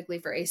specifically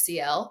for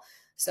ACL.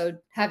 So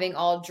having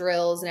all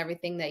drills and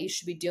everything that you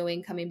should be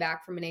doing coming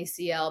back from an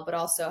ACL, but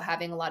also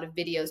having a lot of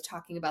videos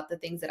talking about the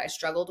things that I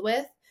struggled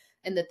with,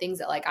 and the things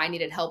that like I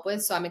needed help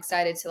with. So I'm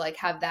excited to like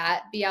have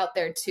that be out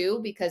there too,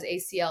 because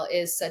ACL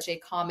is such a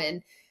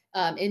common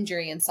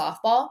injury in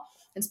softball,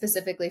 and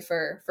specifically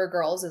for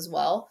girls as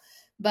well.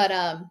 But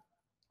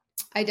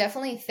I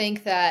definitely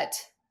think that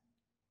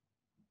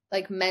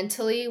like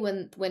mentally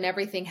when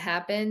everything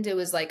happened, it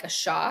was like a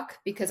shock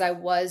because I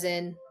was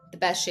in the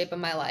best shape of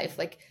my life.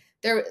 Like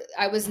there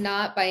I was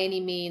not by any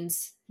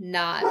means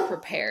not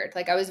prepared.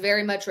 Like I was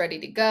very much ready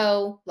to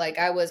go. Like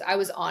I was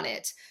on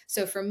it.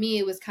 So for me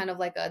it was kind of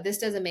like a this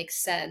doesn't make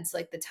sense,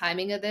 like the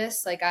timing of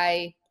this. Like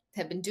I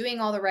have been doing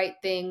all the right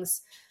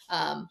things.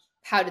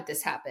 How did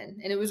this happen?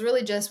 And it was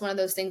really just one of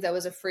those things that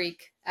was a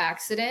freak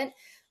accident.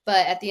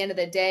 But at the end of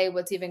the day,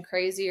 what's even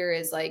crazier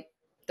is like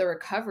the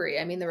recovery.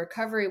 I mean, the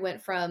recovery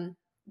went from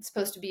it's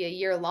supposed to be a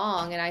year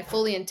long, and I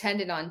fully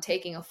intended on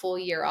taking a full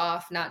year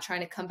off, not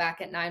trying to come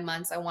back at 9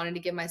 months. I wanted to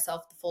give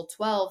myself the full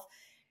 12.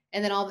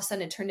 And then all of a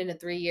sudden it turned into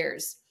 3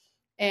 years.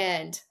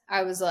 And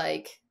I was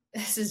like,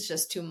 this is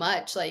just too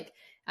much. Like,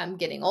 I'm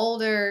getting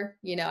older.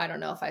 I don't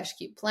know if I should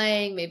keep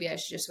playing. Maybe I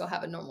should just go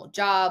have a normal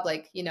job.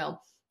 Like,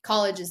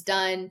 college is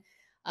done.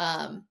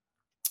 Um,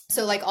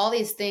 so like all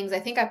these things,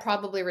 I think I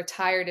probably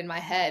retired in my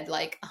head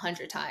like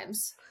 100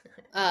 times.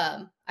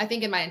 I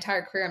think in my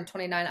entire career, I'm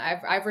 29.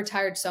 I've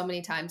retired so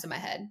many times in my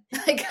head.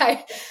 Like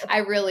I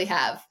really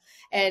have,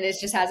 and it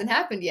just hasn't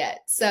happened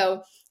yet.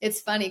 So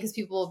it's funny because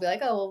people will be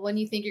like, "Oh, well, when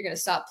you think you're going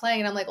to stop playing?"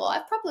 And I'm like, "Well,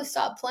 I've probably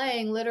stopped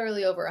playing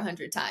literally over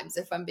 100 times.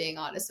 If I'm being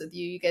honest with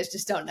you, you guys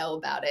just don't know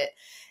about it."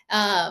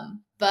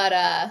 But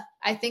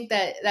I think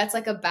that that's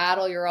like a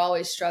battle you're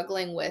always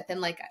struggling with,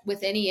 and like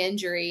with any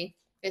injury,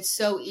 it's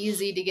so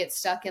easy to get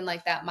stuck in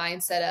like that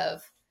mindset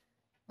of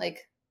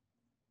like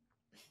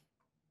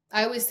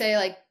I always say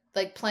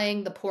like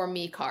playing the poor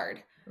me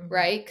card,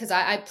 right? Because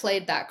I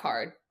played that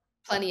card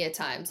plenty of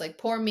times. Like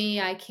poor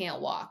me, I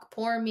can't walk.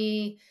 Poor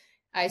me,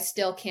 I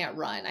still can't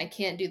run. I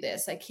can't do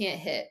this. I can't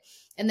hit.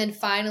 And then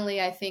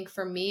finally, I think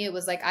for me, it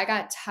was like I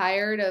got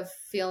tired of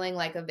feeling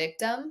like a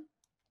victim.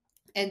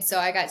 And so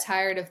I got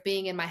tired of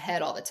being in my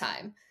head all the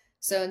time.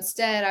 So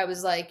instead, I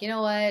was like, you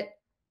know what?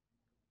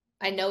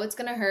 I know it's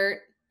going to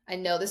hurt. I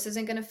know this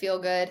isn't going to feel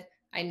good.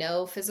 I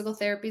know physical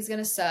therapy is going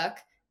to suck.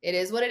 It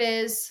is what it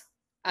is.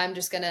 I'm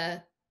just going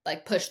to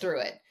like push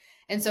through it.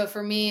 And so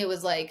for me, it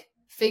was like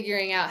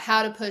figuring out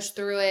how to push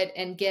through it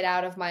and get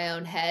out of my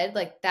own head.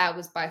 Like that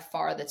was by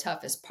far the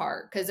toughest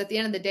part. Because at the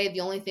end of the day,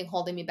 the only thing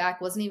holding me back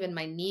wasn't even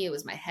my knee, it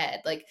was my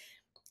head. Like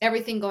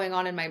everything going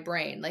on in my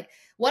brain. Like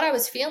what I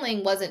was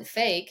feeling wasn't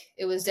fake.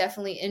 It was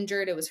definitely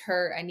injured. It was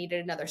hurt. I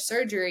needed another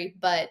surgery,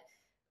 but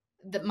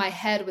that my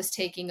head was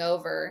taking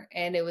over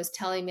and it was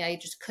telling me I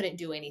just couldn't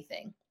do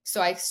anything. So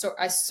I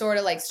sort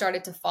of like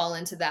started to fall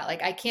into that.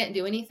 Like I can't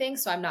do anything,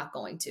 so I'm not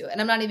going to, and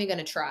I'm not even going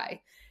to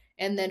try.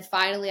 And then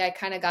finally I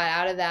kind of got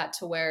out of that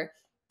to where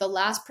the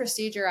last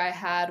procedure I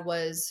had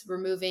was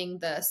removing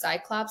the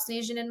cyclops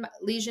lesion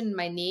in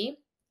my knee,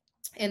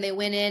 and they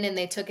went in and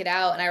they took it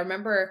out. And I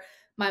remember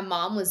my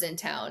mom was in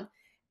town,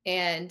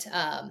 and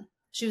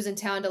she was in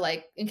town to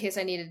like in case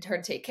I needed her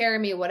to take care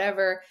of me,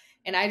 whatever.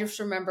 And I just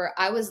remember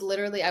I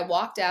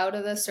walked out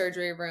of the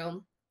surgery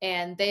room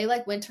and they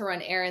like went to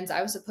run errands.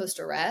 I was supposed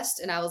to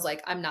rest, and I was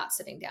like, I'm not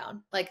sitting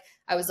down. Like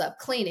I was up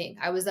cleaning,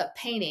 I was up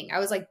painting, I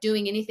was like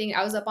doing anything.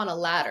 I was up on a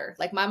ladder.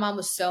 Like my mom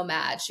was so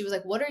mad. She was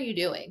like, what are you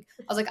doing?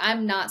 I was like,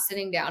 I'm not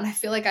sitting down. I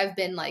feel like I've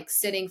been like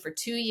sitting for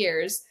 2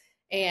 years,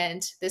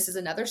 and this is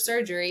another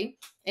surgery.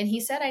 And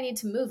he said I need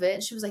to move it.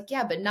 And she was like,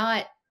 yeah, but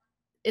not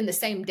in the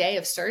same day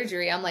of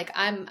surgery. I'm like,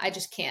 I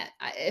just can't.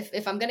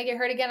 If I'm going to get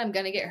hurt again, I'm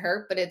going to get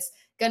hurt, but it's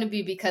going to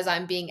be because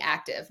I'm being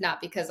active, not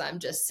because I'm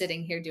just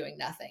sitting here doing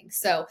nothing.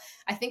 So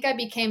I think I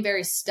became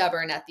very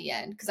stubborn at the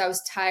end because I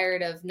was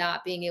tired of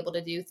not being able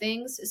to do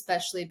things,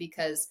 especially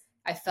because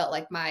I felt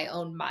like my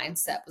own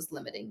mindset was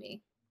limiting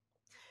me.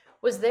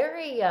 Was there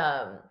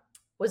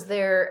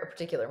a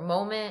particular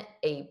moment,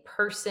 a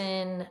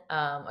person,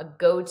 a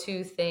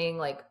go-to thing,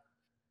 like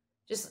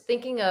just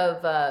thinking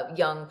of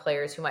young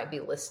players who might be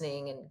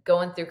listening and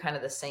going through kind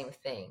of the same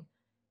thing?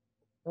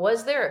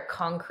 Was there a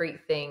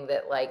concrete thing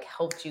that like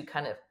helped you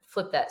kind of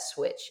flip that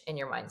switch in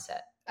your mindset?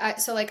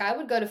 So like I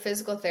would go to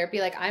physical therapy.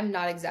 Like I'm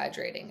not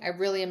exaggerating. I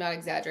really am not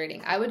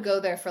exaggerating. I would go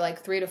there for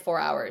like 3 to 4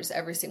 hours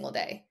every single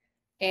day,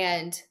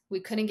 and we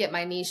couldn't get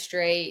my knee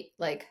straight.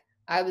 Like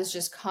I was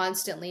just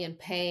constantly in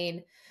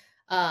pain.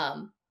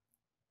 Um,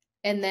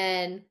 and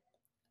then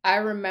I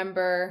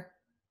remember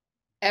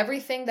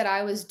everything that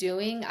I was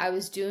doing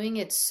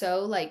it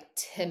so like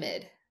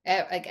timid.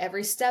 Like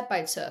every step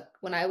I took,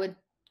 when I would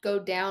go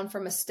down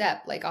from a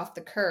step, like off the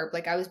curb,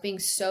 like I was being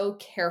so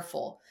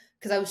careful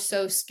because I was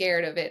so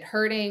scared of it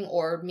hurting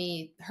or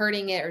me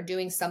hurting it or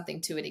doing something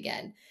to it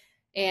again.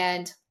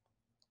 And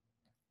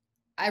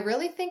I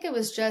really think it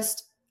was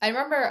just I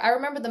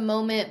remember the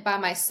moment by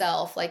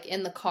myself, like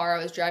in the car,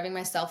 I was driving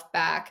myself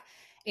back,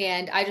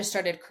 And I just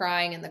started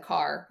crying in the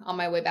car on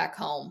my way back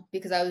home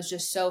because I was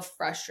just so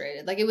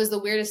frustrated. Like it was the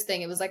weirdest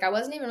thing. It was like I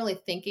wasn't even really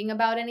thinking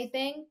about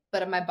anything,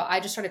 but I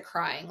just started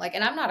crying. Like,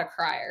 and I'm not a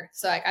crier,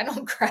 so like I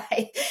don't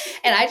cry.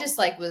 And I just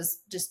like was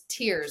just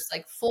tears,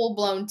 like full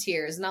blown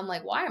tears. And I'm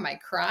like, why am I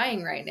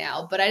crying right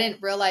now? But I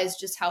didn't realize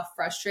just how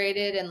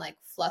frustrated and like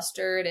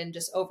flustered and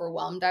just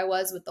overwhelmed I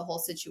was with the whole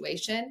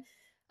situation.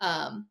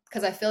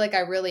 Because I feel like I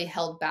really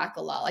held back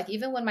a lot. Like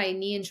even when my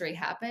knee injury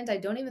happened, I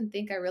don't even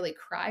think I really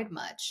cried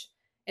much.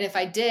 And if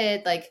I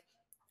did, like,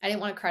 I didn't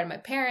want to cry to my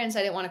parents.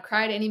 I didn't want to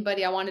cry to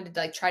anybody. I wanted to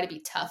like try to be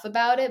tough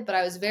about it, but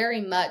I was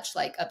very much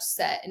like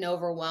upset and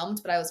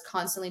overwhelmed. But I was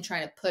constantly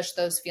trying to push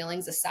those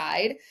feelings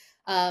aside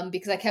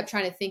because I kept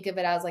trying to think of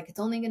it as like it's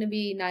only going to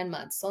be 9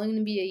 months, it's only going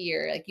to be a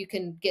year. Like you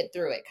can get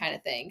through it, kind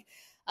of thing.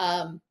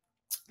 Um,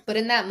 but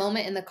in that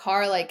moment in the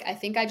car, like I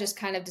think I just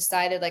kind of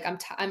decided like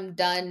I'm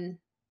done.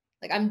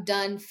 Like I'm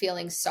done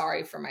feeling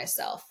sorry for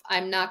myself.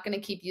 I'm not going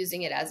to keep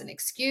using it as an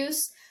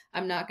excuse.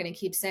 I'm not going to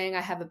keep saying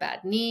I have a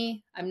bad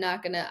knee. I'm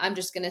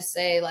just going to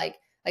say like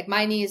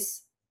my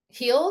knee's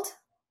healed.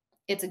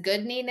 It's a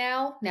good knee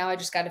now. Now I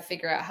just got to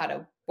figure out how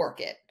to work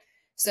it.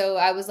 So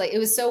I was like, it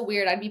was so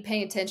weird. I'd be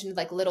paying attention to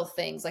like little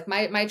things. Like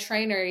my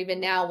trainer, even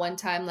now, one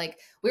time, like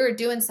we were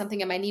doing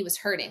something and my knee was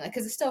hurting, like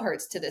because it still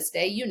hurts to this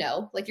day. You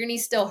know, like your knee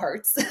still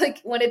hurts.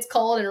 Like when it's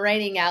cold and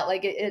raining out,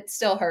 like it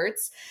still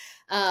hurts.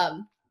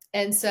 Um,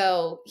 and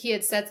so he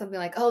had said something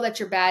like, "Oh, that's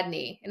your bad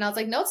knee," and I was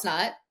like, "No, it's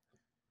not."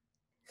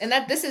 And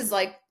that this is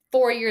like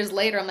 4 years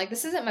later. I'm like,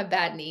 this isn't my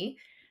bad knee.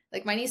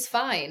 Like my knee's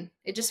fine.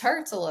 It just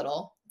hurts a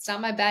little. It's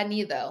not my bad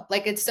knee though.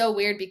 Like it's so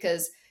weird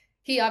because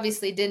he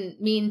obviously didn't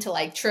mean to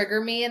like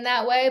trigger me in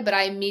that way, but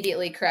I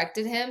immediately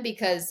corrected him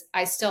because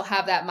I still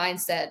have that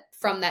mindset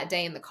from that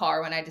day in the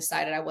car when I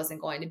decided I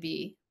wasn't going to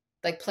be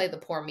like play the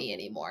poor me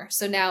anymore.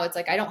 So now it's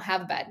like I don't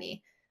have a bad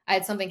knee. I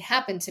had something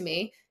happen to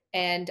me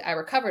and I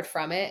recovered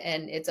from it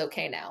and it's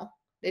okay now.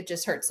 It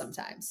just hurts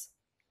sometimes.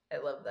 I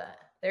love that.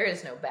 There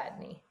is no bad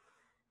knee.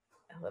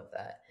 I love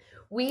that.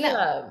 We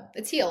No,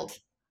 it's healed.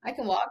 I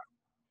can walk.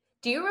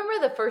 Do you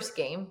remember the first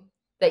game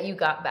that you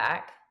got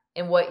back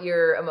and what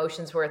your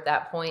emotions were at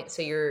that point?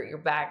 So you're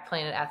back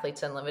playing at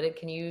Athletes Unlimited.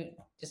 Can you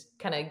just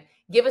kind of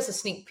give us a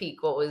sneak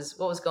peek what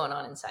was going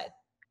on inside?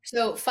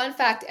 So, fun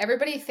fact,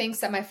 everybody thinks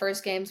that my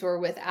first games were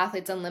with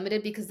Athletes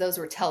Unlimited because those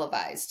were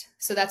televised.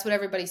 So that's what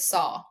everybody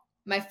saw.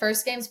 My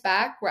first games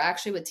back were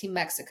actually with Team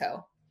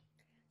Mexico.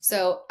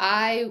 So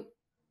I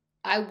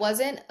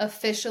wasn't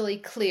officially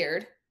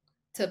cleared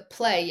to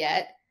play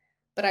yet,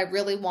 but I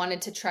really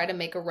wanted to try to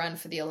make a run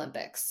for the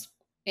Olympics.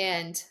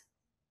 And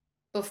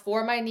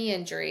before my knee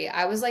injury,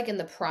 I was like in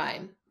the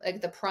prime, like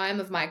the prime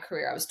of my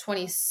career. I was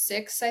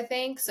 26, I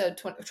think. So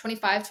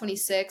 25,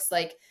 26.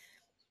 Like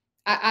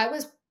I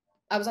was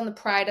I was on the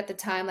Pride at the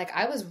time. Like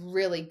I was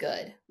really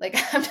good. Like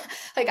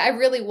like I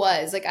really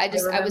was. Like I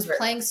I was remember.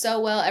 playing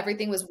so well,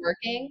 everything was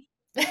working.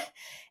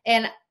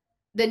 And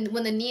then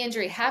when the knee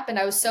injury happened,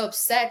 I was so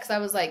upset because I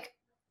was like,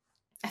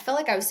 I felt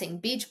like I was seeing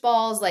beach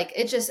balls. Like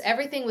it just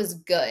everything was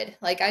good.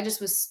 Like I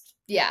just was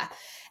yeah.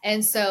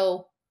 And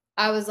so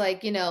I was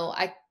like,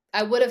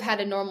 I would have had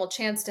a normal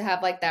chance to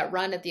have like that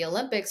run at the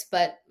Olympics,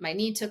 but my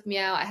knee took me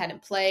out. I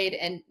hadn't played,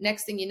 and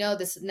next thing you know,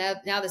 this now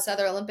this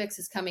other Olympics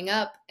is coming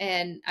up,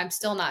 and I'm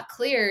still not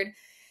cleared.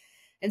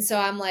 And so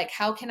I'm like,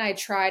 how can I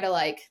try to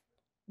like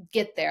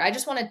get there? I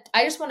just want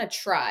to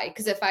try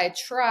because if I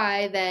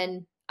try,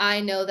 then I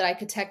know that I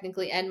could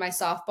technically end my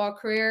softball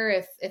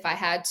career if I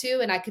had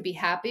to, and I could be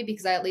happy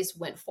because I at least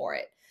went for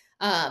it.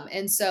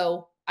 And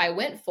so I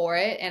went for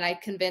it, and I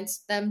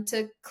convinced them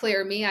to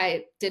clear me.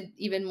 I did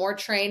even more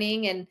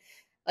training, and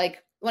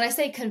like when I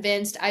say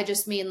convinced, I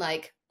just mean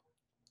like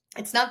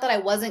it's not that I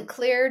wasn't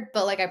cleared,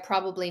 but like I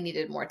probably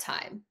needed more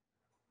time.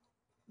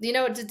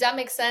 Did that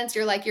make sense?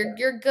 You're like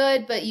you're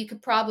good, but you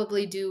could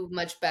probably do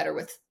much better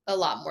with a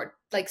lot more,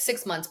 like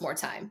 6 months more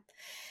time.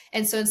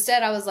 And so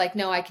instead, I was like,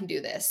 no, I can do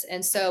this.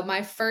 And so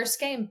my first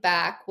game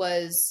back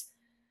was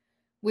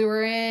we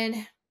were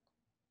in,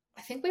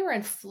 I think we were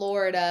in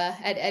Florida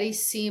at Eddie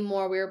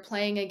Seymour. We were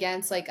playing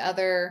against like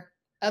other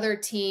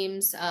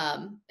teams.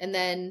 And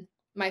then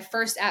my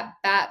first at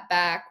bat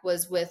back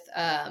was with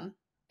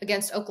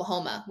against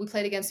Oklahoma. We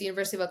played against the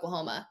University of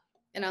Oklahoma.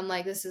 And I'm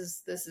like, this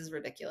is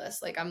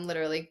ridiculous. Like I'm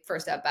literally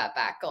first at bat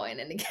back going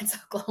in against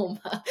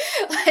Oklahoma.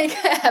 Like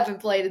I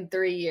haven't played in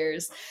 3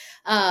 years.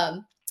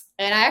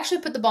 And I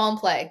actually put the ball in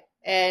play.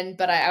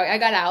 But I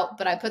got out,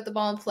 but I put the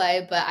ball in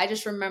play. But I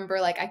just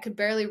remember like I could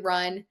barely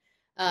run.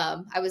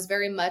 I was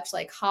very much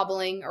like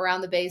hobbling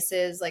around the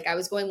bases. Like I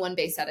was going one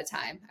base at a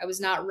time. I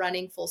was not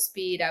running full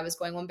speed. I was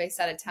going one base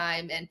at a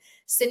time. And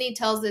Sydney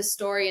tells this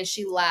story and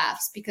she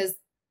laughs because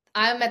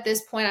I'm at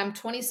this point, I'm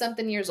 20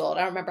 something years old. I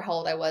don't remember how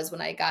old I was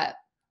when I got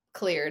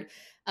cleared.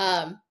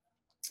 Um,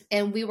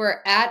 and we were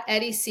at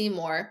Eddie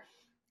Seymour,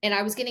 and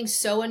I was getting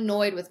so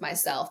annoyed with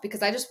myself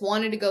because I just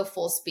wanted to go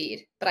full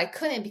speed, but I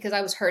couldn't because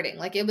I was hurting.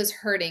 Like it was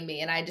hurting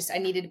me, and I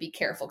needed to be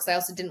careful because I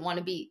also didn't want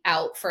to be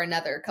out for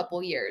another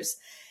couple years.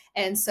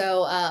 And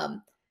so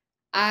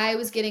I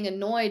was getting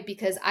annoyed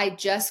because I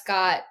just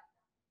got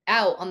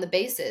out on the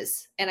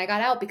bases, and I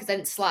got out because I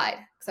didn't slide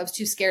because I was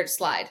too scared to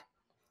slide,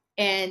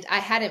 and I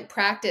hadn't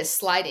practiced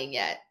sliding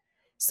yet.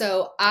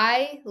 So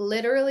I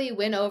literally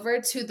went over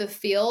to the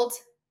field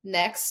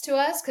next to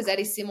us because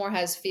Eddie Seymour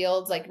has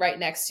fields like right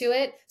next to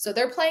it. So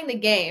they're playing the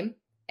game,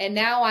 and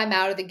now I'm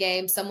out of the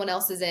game. Someone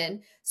else is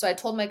in. So I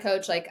told my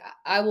coach, like,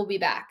 I will be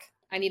back.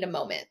 I need a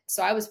moment.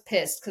 So I was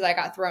pissed because I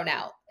got thrown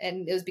out,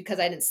 and it was because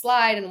I didn't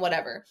slide and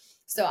whatever.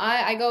 So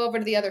I go over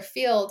to the other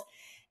field,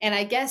 and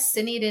I guess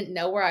Cindy didn't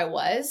know where I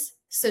was.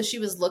 So she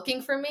was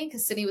looking for me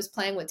because Cindy was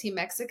playing with Team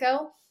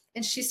Mexico,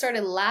 and she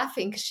started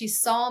laughing because she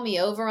saw me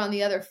over on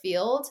the other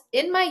field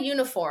in my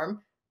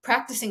uniform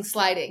practicing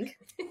sliding.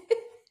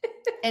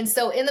 And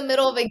so in the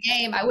middle of a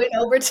game, I went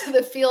over to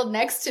the field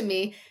next to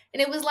me,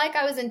 and it was like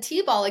I was in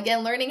T-ball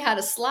again, learning how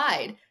to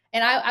slide.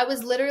 And I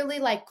was literally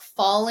like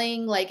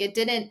falling, like it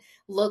didn't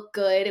look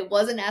good. It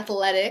wasn't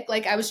athletic.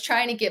 Like I was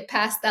trying to get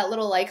past that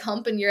little like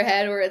hump in your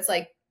head where it's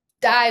like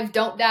dive,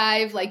 don't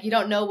dive, like you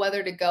don't know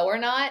whether to go or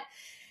not.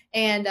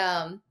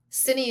 And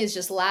Cindy is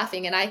just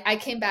laughing. And I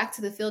came back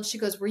to the field. She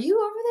goes, "Were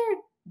you over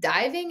there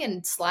diving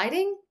and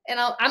sliding?" And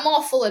I'm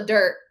all full of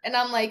dirt. And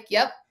I'm like,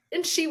 "Yep."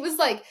 And she was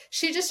like,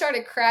 she just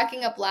started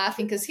cracking up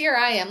laughing because here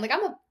I am. Like,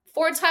 I'm a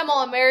 4-time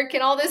All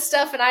American, all this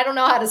stuff, and I don't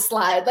know how to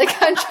slide. Like,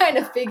 I'm trying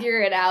to figure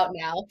it out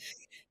now.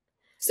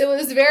 So it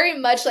was very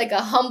much like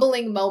a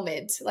humbling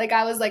moment. Like,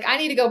 I was like, I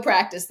need to go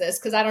practice this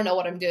because I don't know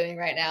what I'm doing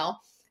right now.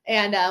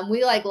 And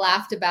we like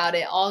laughed about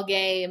it all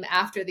game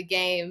after the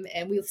game,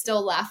 and we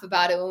still laugh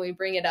about it when we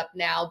bring it up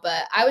now.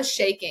 But I was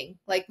shaking.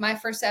 Like my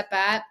first at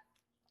bat,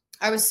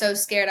 I was so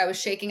scared. I was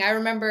shaking. I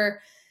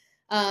remember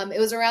it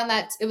was around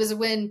that, it was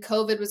when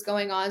COVID was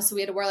going on. So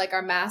we had to wear like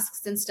our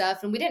masks and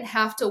stuff. And we didn't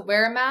have to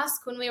wear a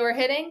mask when we were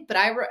hitting. But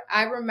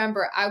I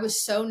remember I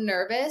was so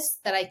nervous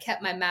that I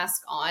kept my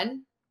mask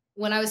on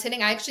when I was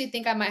hitting. I actually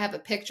think I might have a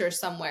picture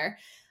somewhere.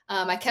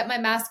 I kept my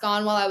mask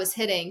on while I was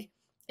hitting.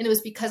 And it was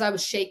because I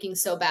was shaking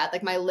so bad.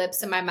 Like my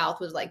lips and my mouth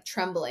was like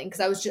trembling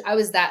because I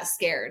was that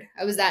scared.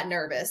 I was that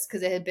nervous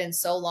because it had been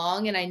so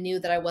long, and I knew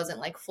that I wasn't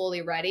like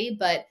fully ready.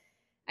 But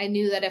I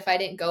knew that if I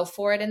didn't go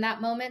for it in that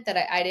moment, that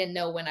I didn't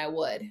know when I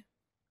would.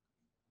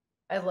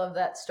 I love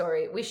that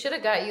story. We should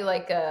have got you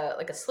like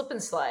a slip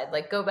and slide,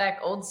 like go back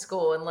old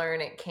school and learn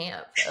at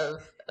camp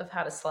of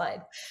how to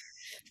slide.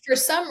 For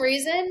some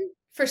reason,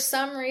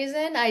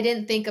 I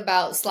didn't think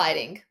about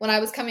sliding. When I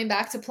was coming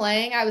back to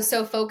playing, I was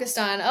so focused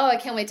on, oh, I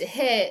can't wait to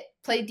hit,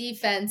 play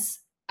defense.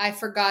 I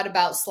forgot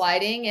about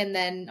sliding. And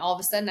then all of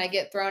a sudden I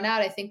get thrown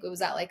out. I think it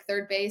was at like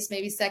third base,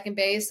 maybe second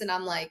base. And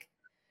I'm like,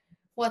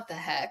 what the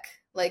heck?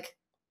 Like,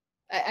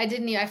 I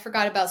didn't, I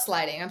forgot about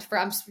sliding. I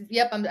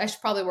should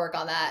probably work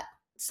on that.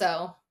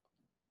 So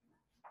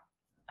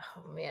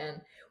Oh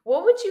man.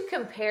 What would you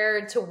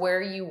compare to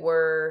where you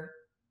were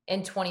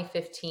in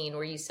 2015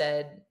 where you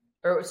said,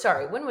 or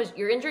sorry, when was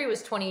your injury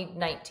was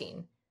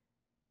 2019?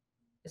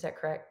 Is that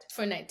correct?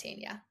 for 19,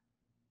 yeah.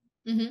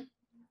 Hmm.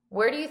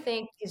 Where do you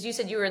think, because you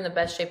said you were in the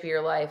best shape of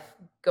your life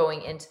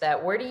going into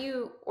that, where do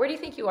you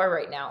think you are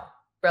right now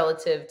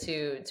relative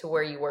to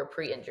where you were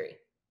pre-injury?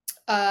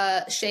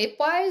 Shape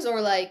wise or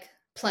like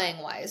playing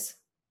wise?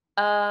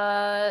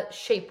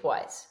 Shape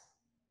wise.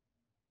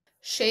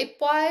 Shape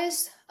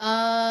wise,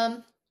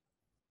 I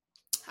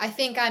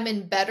think I'm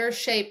in better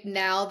shape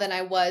now than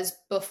I was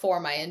before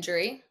my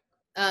injury.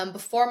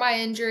 Before my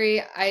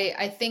injury,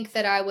 I think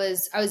that I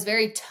was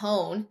very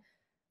toned,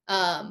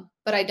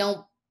 but I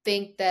don't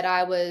think that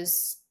I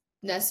was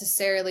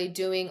necessarily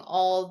doing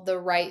all the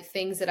right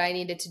things that I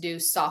needed to do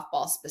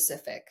softball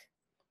specific.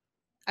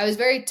 I was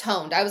very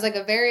toned. I was like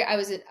a very I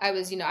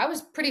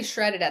was pretty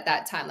shredded at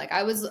that time. Like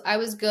I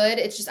was good.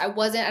 It's just I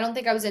don't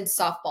think I was in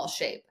softball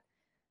shape.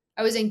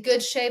 I was in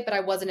good shape, but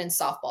I wasn't in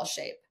softball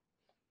shape.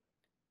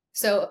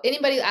 So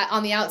anybody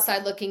on the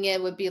outside looking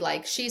in would be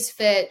like, she's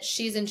fit,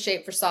 she's in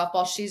shape for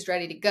softball, she's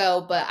ready to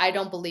go. But I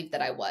don't believe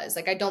that I was.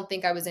 Like, I don't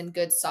think I was in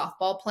good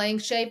softball playing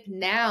shape.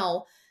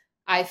 Now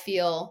I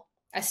still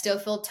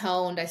feel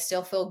toned, I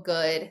still feel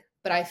good,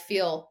 but I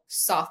feel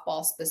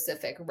softball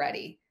specific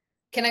ready.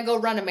 Can I go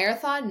run a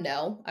marathon?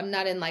 No, I'm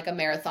not in like a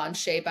marathon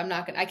shape.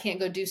 I can't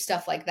go do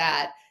stuff like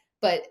that.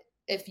 But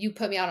if you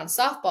put me out on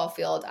softball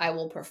field, I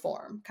will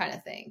perform kind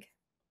of thing.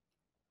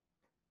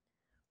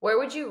 Where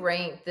would you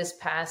rank this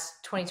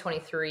past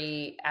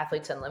 2023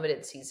 Athletes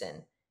Unlimited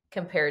season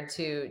compared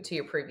to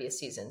your previous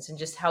seasons, and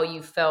just how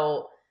you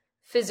felt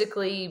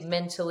physically,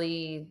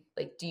 mentally?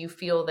 Like, do you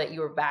feel that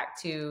you were back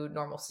to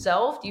normal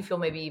self? Do you feel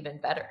maybe even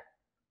better?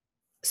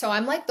 So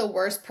I'm like the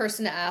worst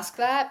person to ask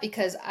that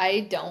because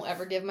I don't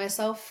ever give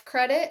myself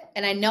credit.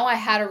 And I know I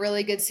had a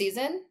really good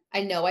season.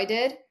 I know I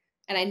did.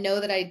 And I know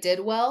that I did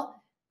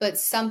well, but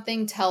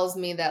something tells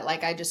me that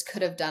like I just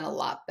could have done a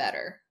lot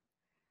better.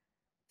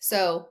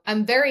 So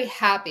I'm very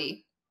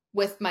happy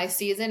with my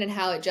season and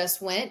how it just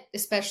went,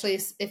 especially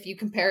if you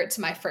compare it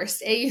to my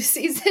first AU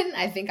season.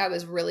 I think I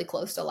was really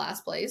close to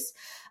last place.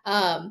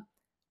 Um,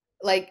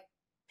 like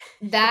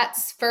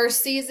that's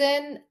first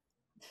season,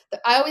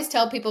 I always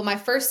tell people my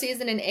first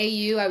season in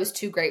AU, I was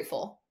too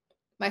grateful.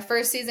 My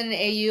first season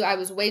in AU, I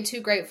was way too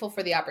grateful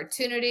for the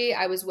opportunity.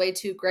 I was way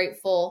too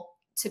grateful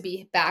to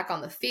be back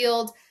on the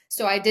field.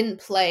 So I didn't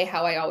play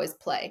how I always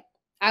play.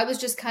 I was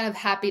just kind of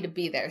happy to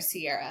be there,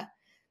 Sierra.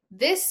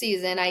 This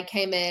season, I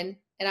came in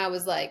and I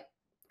was like,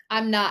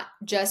 I'm not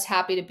just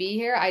happy to be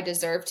here. I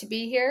deserve to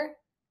be here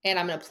and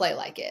I'm going to play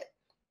like it.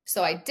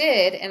 So I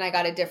did, and I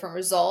got a different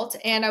result.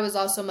 And I was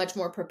also much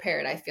more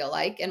prepared, I feel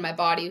like. And my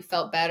body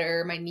felt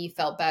better. My knee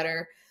felt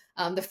better.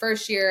 The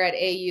first year at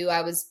AU,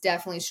 I was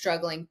definitely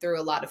struggling through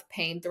a lot of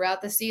pain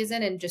throughout the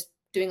season and just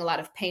doing a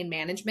lot of pain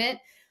management.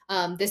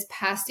 This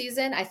past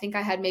season, I think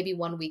I had maybe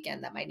one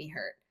weekend that my knee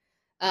hurt.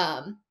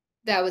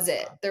 That was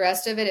it. The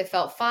rest of it, it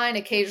felt fine.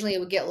 Occasionally it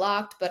would get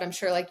locked, but I'm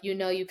sure, like,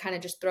 you kind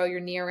of just throw your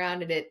knee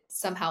around and it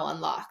somehow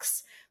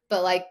unlocks.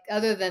 But like,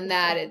 other than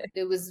that,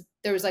 there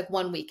was like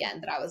one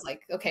weekend that I was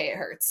like, okay, it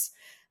hurts.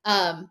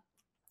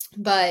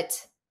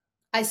 But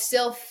I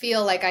still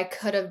feel like I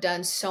could have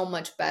done so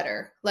much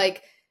better.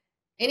 Like,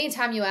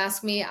 anytime you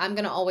ask me, I'm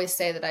going to always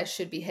say that I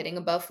should be hitting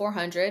above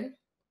 400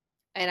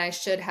 and I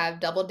should have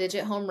double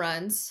digit home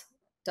runs,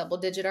 double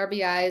digit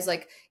RBIs.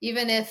 Like,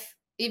 even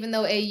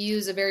though AU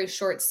is a very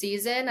short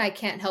season, I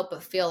can't help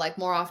but feel like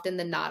more often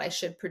than not I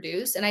should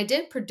produce. And I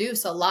did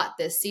produce a lot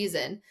this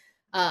season.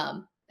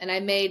 And I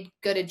made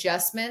good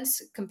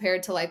adjustments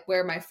compared to like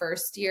where my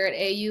first year at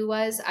AU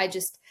was.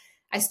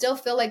 I still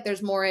feel like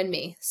there's more in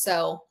me.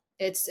 So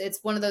it's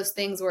one of those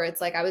things where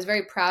it's like I was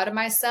very proud of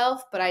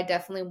myself, but I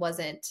definitely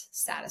wasn't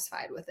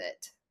satisfied with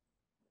it.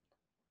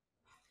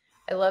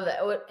 I love that.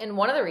 And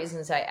one of the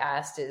reasons I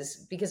asked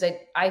is because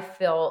I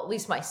feel, at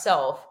least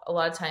myself, a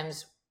lot of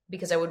times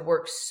because I would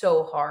work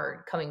so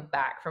hard coming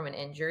back from an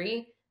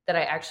injury that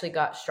I actually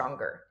got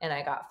stronger and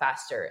I got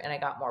faster and I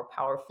got more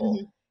powerful.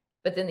 Mm-hmm.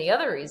 But then the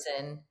other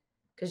reason,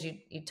 because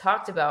you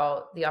talked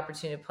about the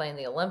opportunity to play in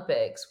the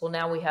Olympics. Well,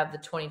 now we have the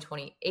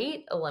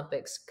 2028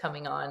 Olympics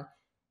coming on.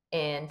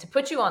 And to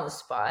put you on the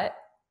spot,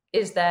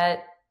 is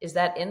that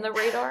in the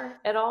radar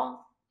at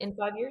all in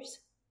 5 years?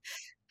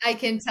 I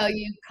can tell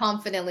you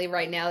confidently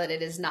right now that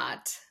it is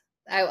not.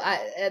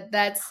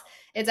 That's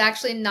it's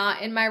actually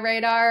not in my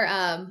radar.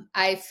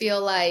 I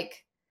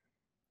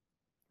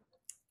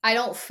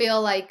don't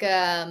feel like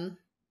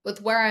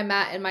with where I'm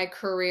at in my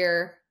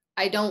career,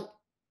 I don't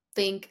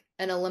think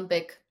an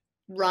Olympic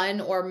run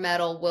or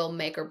medal will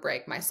make or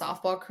break my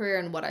softball career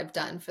and what I've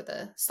done for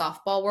the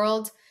softball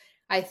world.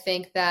 I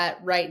think that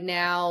right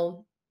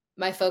now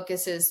my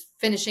focus is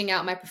finishing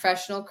out my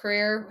professional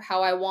career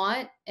how I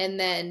want, and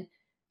then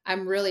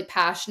I'm really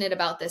passionate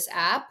about this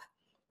app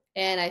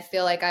and I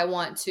feel like I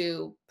want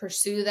to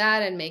pursue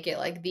that and make it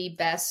like the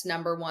best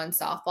number one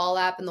softball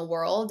app in the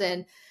world.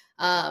 And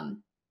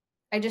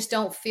I just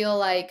don't feel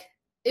like,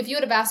 if you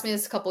would have asked me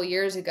this a couple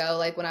years ago,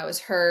 like when I was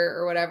hurt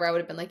or whatever, I would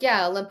have been like,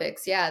 yeah,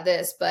 Olympics, yeah,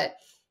 this. But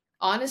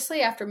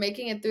honestly, after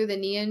making it through the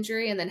knee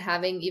injury and then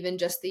having even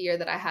just the year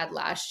that I had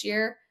last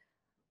year,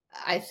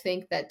 I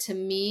think that to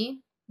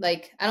me,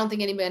 like, I don't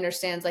think anybody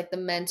understands like the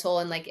mental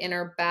and like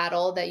inner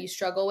battle that you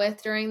struggle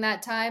with during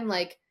that time.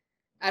 Like,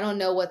 I don't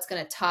know what's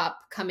going to top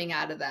coming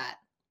out of that.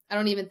 I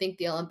don't even think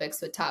the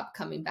Olympics would top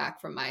coming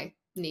back from my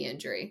knee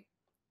injury,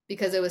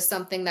 because it was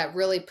something that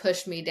really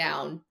pushed me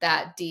down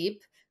that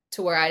deep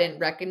to where I didn't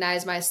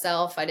recognize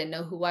myself. I didn't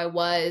know who I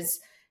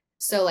was.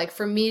 So like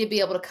for me to be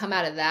able to come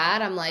out of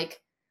that, I'm like,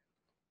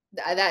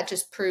 that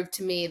just proved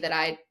to me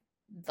that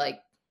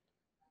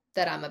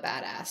that I'm a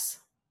badass.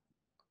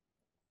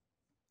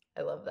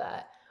 I love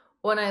that.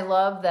 When I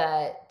love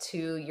that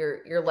too,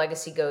 your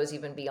legacy goes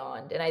even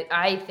beyond. And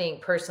I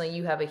think personally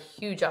you have a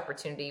huge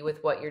opportunity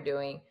with what you're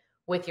doing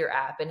with your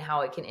app and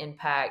how it can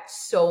impact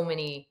so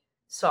many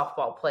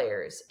softball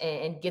players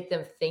and get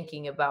them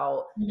thinking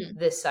about Mm-hmm.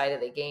 this side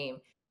of the game.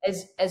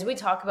 As we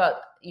talk about,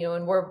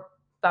 and we're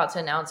about to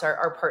announce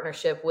our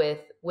partnership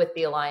with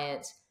the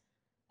Alliance,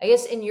 I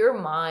guess in your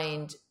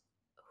mind,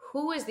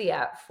 who is the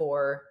app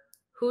for?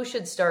 Who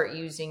should start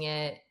using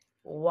it?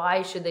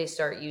 Why should they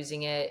start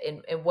using it?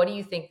 And what do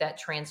you think that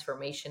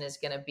transformation is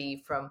going to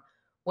be from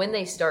when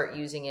they start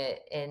using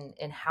it,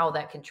 and how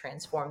that can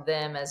transform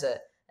them as an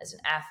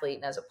athlete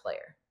and as a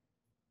player?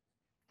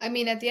 I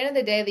mean, at the end of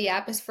the day, the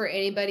app is for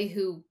anybody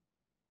who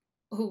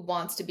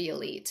wants to be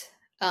elite.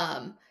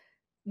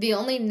 The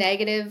only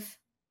negative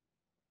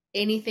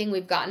anything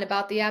we've gotten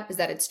about the app is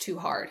that it's too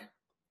hard.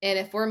 And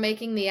if we're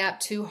making the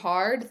app too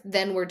hard,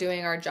 then we're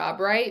doing our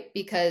job right,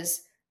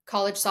 because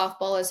college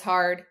softball is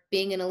hard,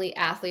 being an elite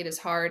athlete is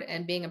hard,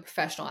 and being a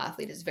professional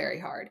athlete is very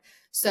hard.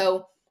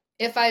 So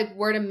if I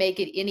were to make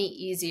it any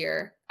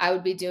easier, I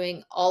would be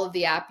doing all of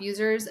the app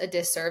users a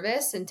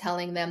disservice and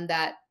telling them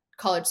that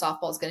college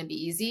softball is going to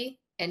be easy,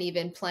 and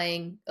even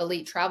playing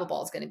elite travel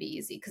ball is going to be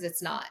easy, because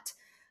it's not.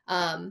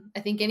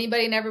 I think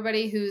anybody and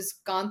everybody who's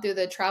gone through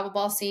the travel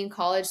ball scene,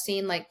 college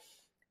scene, like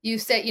you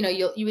said,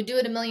 you would do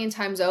it a million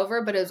times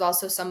over, but it was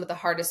also some of the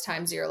hardest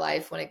times of your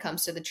life when it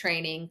comes to the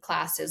training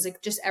classes,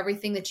 like just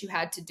everything that you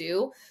had to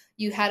do.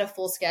 You had a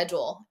full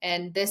schedule,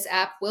 and this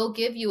app will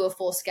give you a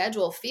full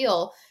schedule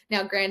feel.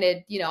 Now,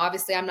 granted,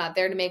 obviously I'm not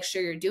there to make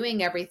sure you're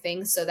doing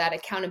everything. So that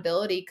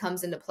accountability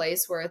comes into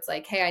place where it's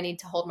like, hey, I need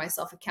to hold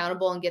myself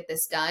accountable and get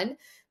this done.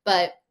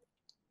 But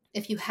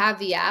if you have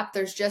the app,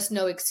 there's just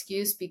no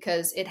excuse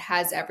because it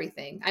has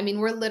everything. I mean,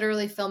 we're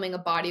literally filming a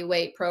body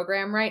weight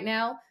program right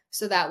now.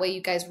 So that way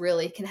you guys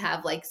really can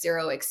have like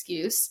zero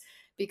excuse.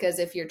 Because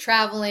if you're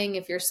traveling,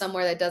 if you're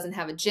somewhere that doesn't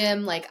have a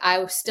gym, like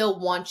I still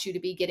want you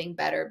to be getting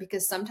better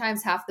because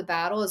sometimes half the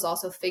battle is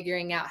also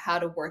figuring out how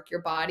to work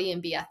your body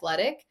and be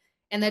athletic.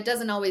 And that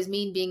doesn't always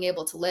mean being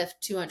able to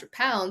lift 200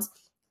 pounds.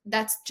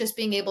 That's just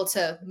being able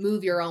to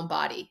move your own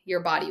body,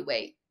 your body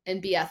weight,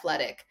 and be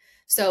athletic.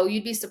 So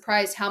you'd be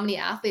surprised how many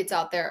athletes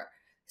out there,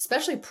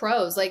 especially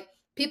pros, like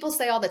people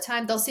say all the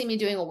time, they'll see me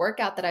doing a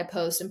workout that I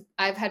post. And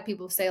I've had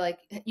people say, like,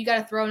 you got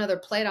to throw another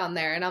plate on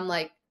there. And I'm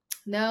like,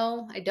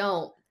 no, I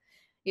don't.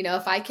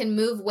 If I can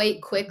move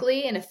weight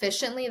quickly and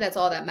efficiently, that's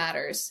all that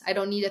matters. I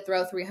don't need to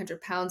throw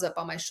 300 pounds up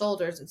on my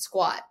shoulders and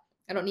squat.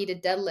 I don't need to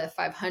deadlift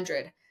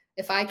 500.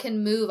 If I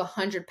can move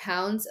 100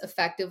 pounds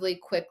effectively,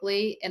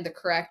 quickly, in the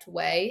correct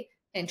way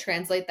and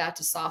translate that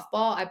to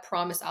softball, I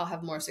promise I'll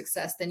have more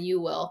success than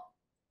you will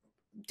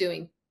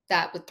doing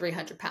that with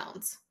 300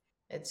 pounds.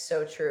 It's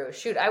so true.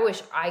 Shoot, I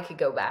wish I could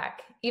go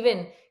back.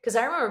 Even because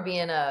I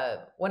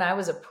remember when I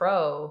was a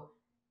pro,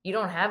 you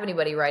don't have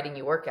anybody writing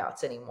you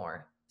workouts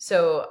anymore.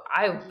 So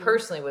I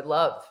personally would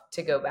love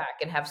to go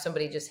back and have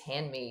somebody just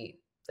hand me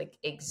like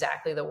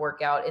exactly the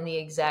workout and the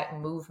exact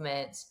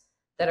movements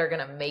that are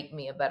going to make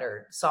me a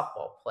better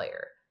softball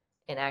player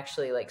and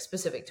actually like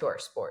specific to our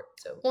sport.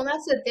 So well,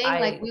 that's the thing.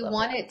 Like I we love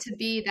want that. it to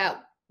be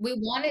that we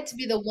want it to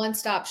be the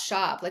one-stop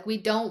shop. Like we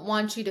don't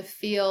want you to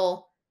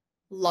feel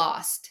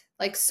lost.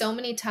 Like so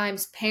many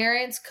times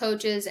parents,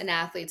 coaches, and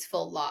athletes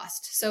feel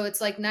lost. So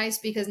it's like nice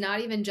because not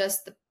even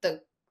just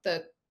the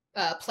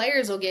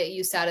players will get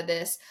use out of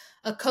this.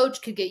 A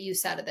coach could get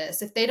use out of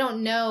this. If they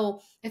don't know,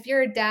 if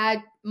you're a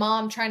dad,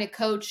 mom trying to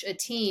coach a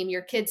team,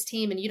 your kid's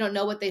team, and you don't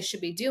know what they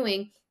should be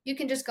doing, you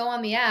can just go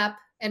on the app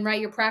and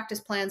write your practice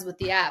plans with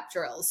the app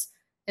drills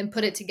and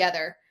put it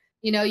together.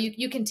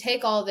 You can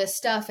take all this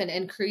stuff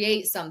and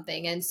create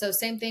something. And so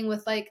same thing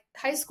with like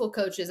high school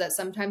coaches that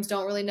sometimes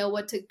don't really know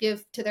what to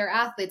give to their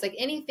athletes, like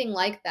anything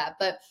like that.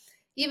 But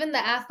even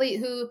the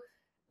athlete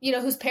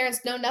whose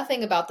parents know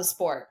nothing about the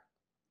sport,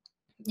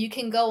 you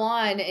can go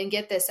on and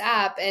get this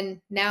app,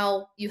 and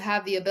now you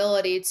have the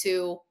ability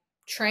to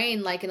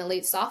train like an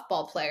elite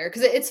softball player.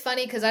 Because it's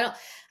funny because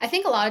I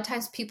think a lot of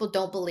times people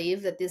don't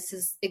believe that this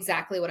is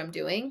exactly what I'm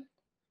doing,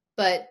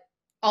 but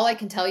all I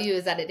can tell you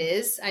is that it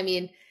is. I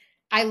mean,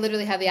 I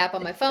literally have the app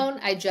on my phone.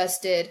 I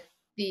just did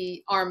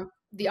the arm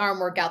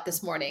workout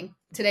this morning.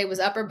 Today was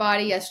upper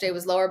body, yesterday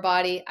was lower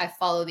body. I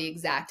follow the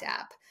exact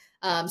app.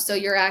 So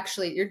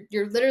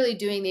you're literally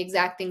doing the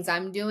exact things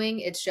I'm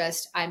doing. It's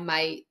just I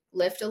might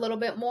lift a little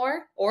bit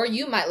more, or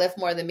you might lift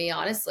more than me.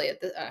 Honestly,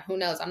 who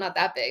knows? I'm not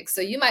that big, so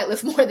you might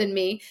lift more than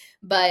me.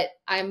 But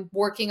I'm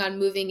working on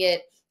moving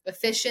it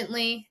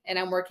efficiently, and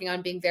I'm working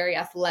on being very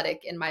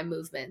athletic in my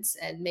movements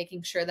and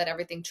making sure that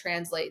everything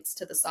translates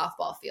to the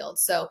softball field.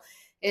 So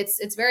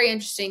it's very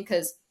interesting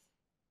because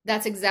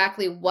that's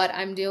exactly what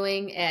I'm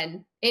doing.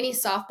 And any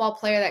softball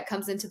player that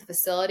comes into the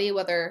facility,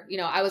 whether,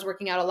 I was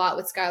working out a lot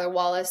with Skylar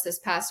Wallace this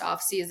past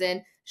off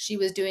season. She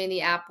was doing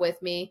the app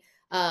with me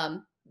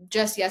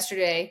just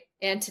yesterday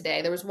and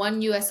today. There was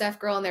one USF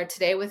girl in there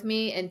today with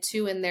me and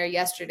two in there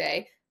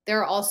yesterday.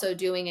 They're also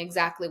doing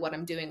exactly what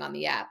I'm doing on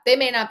the app. They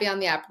may not be on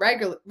the app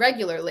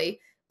regularly,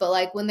 but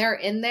like when they're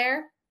in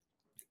there,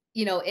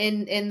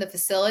 in the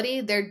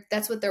facility,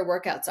 that's what their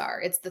workouts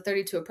are. It's the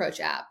 32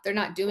 approach app. They're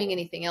not doing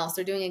anything else.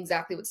 They're doing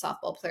exactly what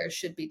softball players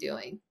should be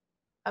doing.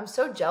 I'm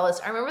so jealous.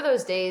 I remember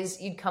those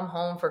days you'd come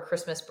home for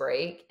Christmas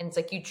break and it's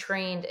like you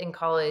trained in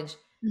college,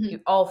 Mm-hmm.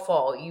 you all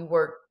fall, you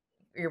work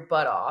your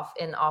butt off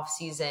in off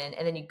season,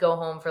 and then you go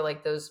home for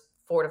like those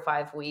 4 to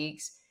 5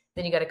 weeks.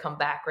 Then you got to come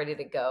back ready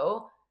to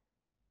go.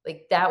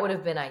 Like that would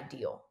have been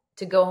ideal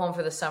to go home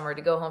for the summer,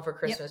 to go home for Yep.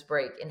 Christmas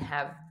break and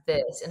have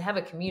this and have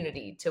a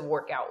community to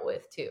work out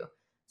with too.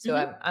 So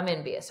Mm-hmm. I'm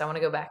envious. I want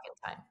to go back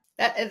in time.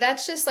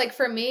 That's just like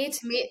for me,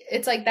 to me,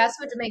 it's like that's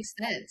what makes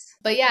sense.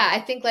 But yeah, I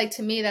think like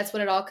to me, that's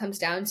what it all comes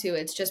down to.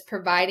 It's just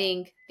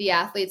providing the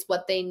athletes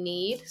what they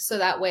need so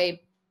that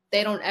way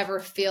they don't ever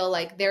feel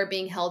like they're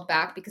being held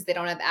back because they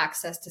don't have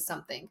access to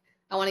something.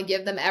 I want to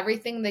give them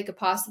everything they could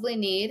possibly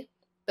need,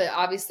 but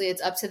obviously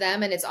it's up to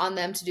them and it's on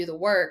them to do the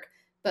work.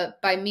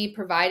 But by me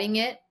providing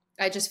it,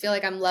 I just feel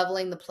like I'm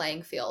leveling the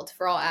playing field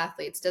for all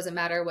athletes. Doesn't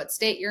matter what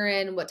state you're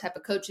in, what type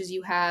of coaches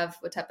you have,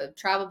 what type of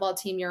travel ball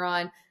team you're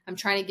on. I'm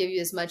trying to give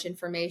you as much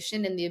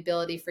information and the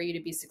ability for you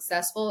to be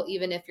successful,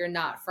 even if you're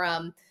not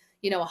from,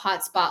 a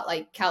hot spot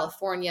like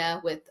California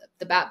with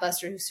the Bat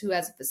Busters who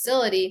has a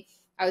facility.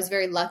 I was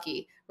very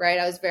lucky, right?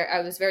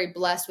 I was very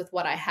blessed with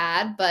what I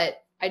had,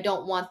 but I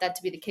don't want that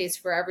to be the case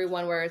for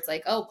everyone where it's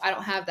like, oh, I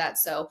don't have that.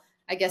 So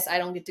I guess I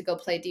don't get to go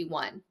play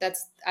D1.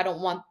 I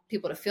don't want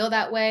people to feel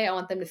that way. I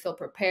want them to feel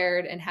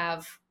prepared and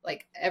have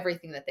like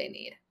everything that they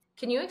need.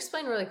 Can you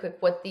explain really quick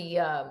what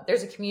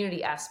there's a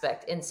community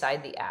aspect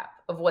inside the app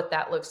of what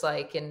that looks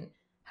like and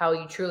how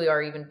you truly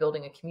are even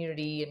building a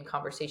community and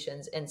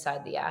conversations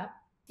inside the app?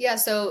 Yeah,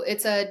 so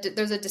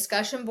there's a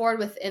discussion board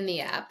within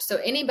the app, so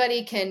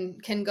anybody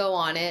can go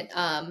on it.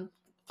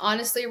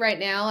 Honestly, right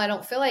now, I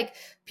don't feel like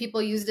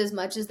people use it as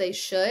much as they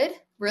should.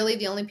 Really,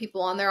 the only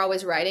people on there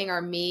always writing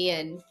are me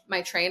and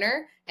my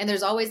trainer, and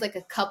there's always like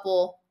a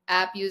couple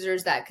app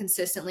users that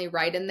consistently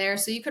write in there.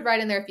 So you could write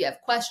in there if you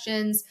have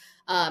questions,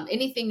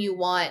 anything you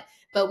want.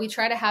 But we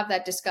try to have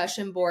that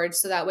discussion board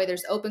so that way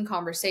there's open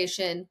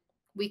conversation.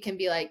 We can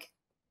be like,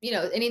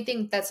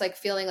 anything that's like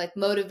feeling like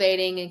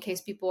motivating in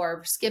case people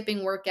are skipping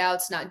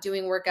workouts, not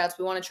doing workouts,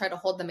 we want to try to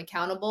hold them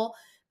accountable.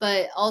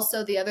 But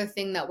also the other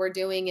thing that we're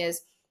doing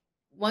is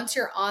once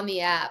you're on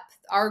the app,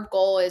 our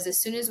goal is as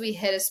soon as we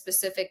hit a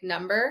specific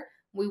number,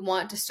 we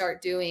want to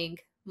start doing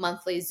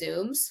monthly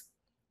Zooms.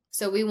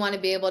 So we want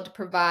to be able to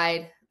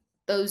provide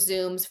those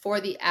Zooms for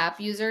the app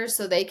users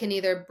so they can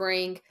either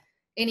bring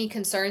any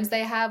concerns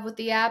they have with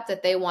the app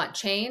that they want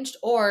changed,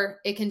 or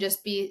it can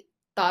just be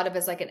thought of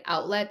as like an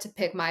outlet to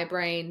pick my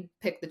brain,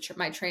 pick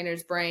my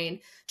trainer's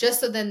brain, just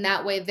so then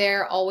that way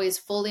they're always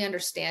fully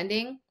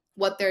understanding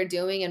what they're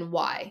doing and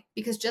why.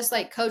 Because just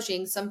like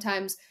coaching,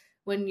 sometimes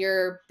when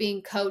you're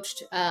being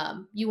coached,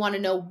 you want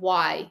to know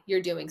why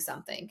you're doing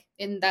something.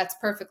 And that's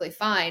perfectly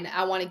fine.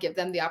 I want to give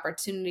them the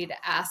opportunity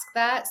to ask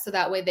that so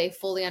that way they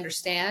fully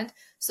understand.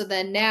 So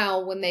then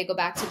now when they go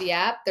back to the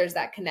app, there's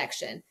that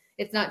connection.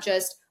 It's not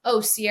just, oh,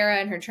 Sierra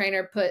and her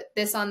trainer put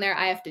this on there,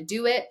 I have to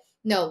do it.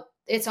 No,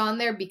 it's on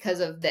there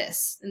because of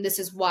this. And this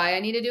is why I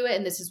need to do it.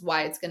 And this is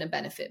why it's going to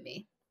benefit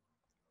me.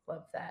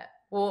 Love that.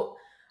 Well,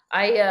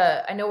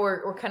 I know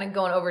we're kind of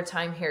going over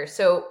time here.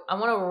 So I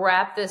want to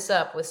wrap this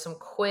up with some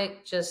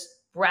quick, just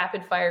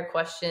rapid fire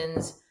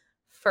questions.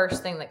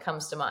 First thing that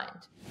comes to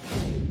mind.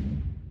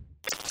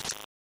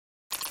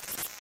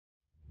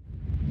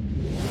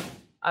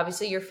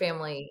 Obviously, your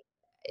family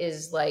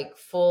is like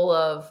full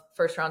of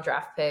first round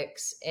draft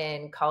picks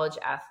and college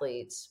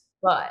athletes,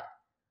 but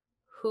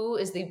who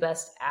is the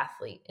best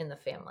athlete in the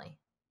family?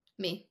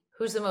 Me.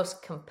 Who's the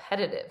most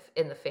competitive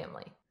in the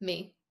family?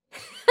 Me.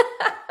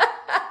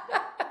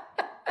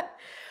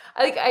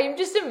 Like, I'm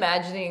just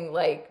imagining,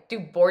 like, do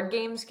board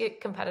games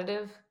get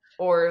competitive?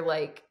 Or,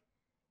 like,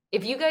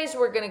 if you guys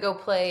were going to go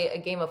play a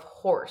game of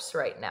horse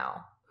right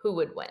now, who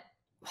would win?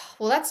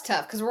 Well, that's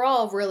tough because we're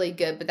all really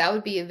good, but that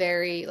would be a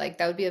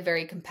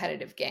very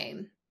competitive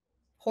game.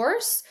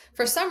 Horse?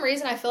 For some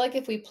reason, I feel like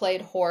if we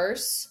played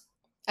horse,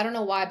 I don't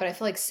know why, but I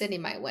feel like Sydney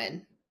might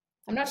win.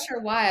 I'm not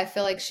sure why. I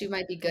feel like she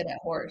might be good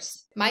at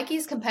horse.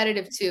 Mikey's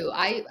competitive too.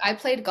 I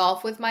played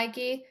golf with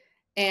Mikey,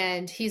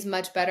 and he's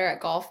much better at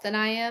golf than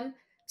I am.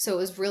 So it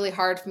was really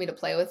hard for me to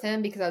play with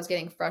him because I was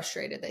getting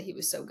frustrated that he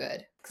was so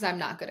good because I'm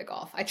not good at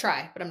golf. I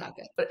try, but I'm not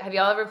good. But have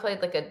y'all ever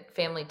played, like, a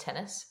family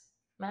tennis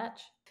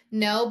match?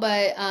 No,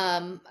 but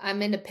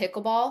I'm into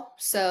pickleball,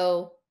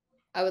 so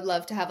I would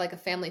love to have like a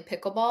family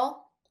pickleball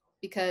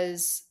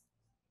because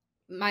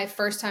my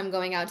first time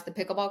going out to the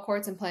pickleball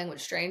courts and playing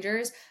with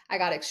strangers, I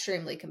got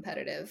extremely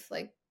competitive.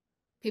 Like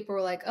people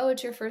were like, "Oh,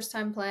 it's your first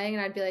time playing,"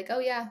 and I'd be like, "Oh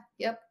yeah,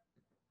 yep,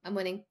 I'm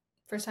winning.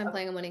 First time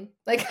playing, I'm winning."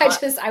 Like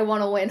I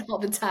want to win all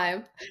the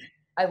time.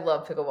 I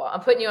love pickleball. I'm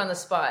putting you on the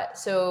spot.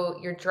 So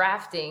you're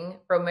drafting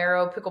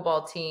Romero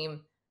pickleball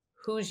team.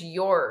 Who's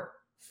your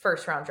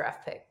first round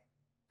draft pick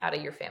out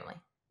of your family?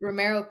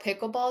 Romero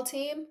pickleball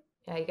team?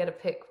 Yeah, you got to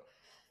pick.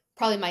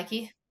 Probably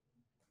Mikey.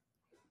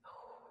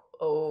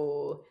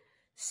 Oh,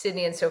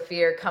 Sydney and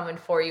Sophia are coming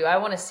for you. I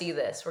want to see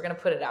this. We're going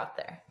to put it out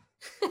there.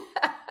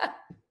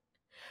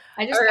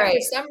 For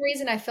some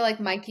reason, I feel like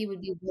Mikey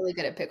would be really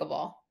good at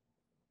pickleball.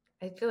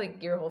 I feel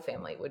like your whole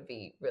family would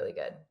be really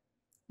good.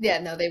 Yeah,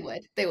 no, they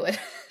would. They would.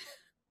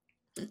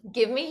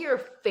 Give me your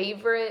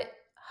favorite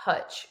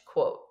Hutch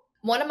quote.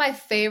 One of my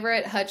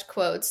favorite Hutch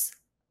quotes,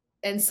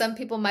 and some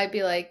people might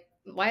be like,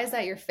 why is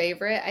that your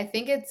favorite? I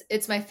think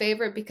it's my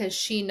favorite because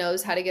she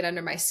knows how to get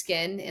under my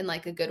skin in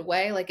like a good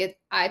way.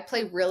 I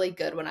play really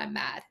good when I'm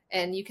mad,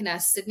 and you can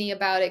ask Sydney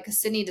about it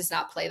because Sydney does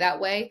not play that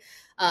way.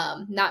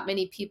 Not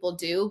many people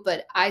do,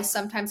 but I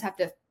sometimes have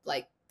to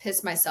like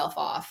piss myself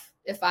off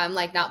if I'm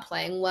like not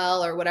playing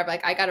well or whatever.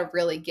 Like I got to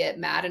really get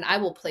mad, and I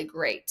will play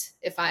great.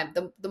 If I'm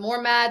the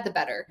more mad, the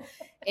better.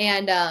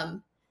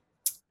 And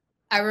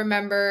I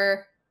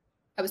remember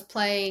I was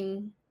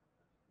playing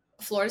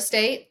Florida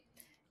State,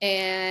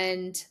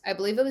 and I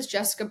believe it was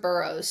Jessica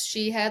Burrows.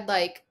 She had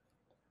like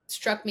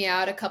struck me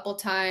out a couple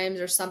times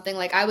or something.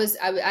 Like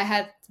I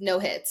had no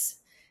hits,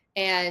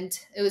 and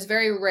it was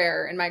very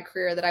rare in my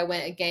career that I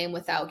went a game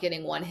without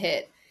getting one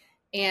hit.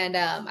 And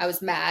I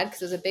was mad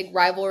because it was a big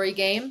rivalry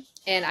game.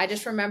 And I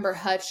just remember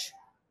Hutch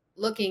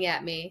looking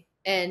at me,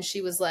 and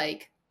she was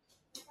like,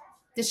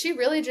 "Did she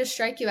really just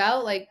strike you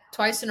out like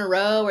twice in a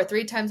row or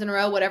three times in a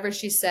row?" Whatever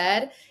she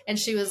said. And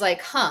she was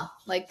like, "Huh,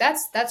 like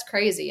that's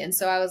crazy." And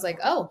so I was like,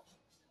 "Oh,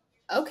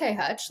 okay,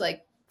 Hutch,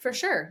 like for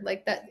sure,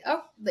 like that.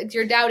 Oh, like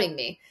you're doubting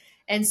me."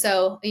 And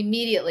so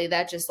immediately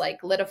that just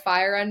like lit a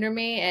fire under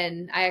me.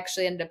 And I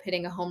actually ended up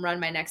hitting a home run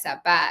my next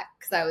at bat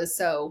because I was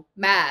so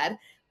mad.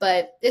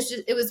 But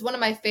it was one of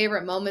my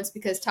favorite moments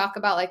because talk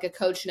about like a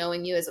coach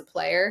knowing you as a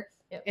player.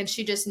 Yep. And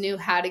she just knew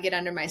how to get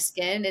under my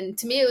skin. And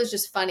to me, it was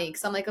just funny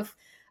because I'm like, of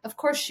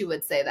course she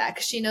would say that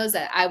because she knows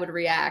that I would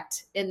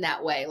react in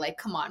that way. Like,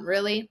 come on,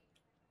 really?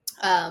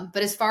 But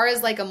as far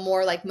as like a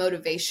more like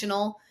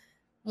motivational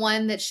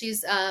one that she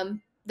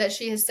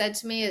has said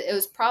to me, it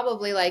was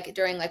probably like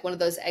during like one of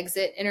those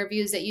exit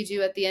interviews that you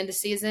do at the end of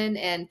season,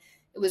 and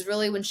it was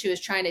really when she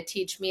was trying to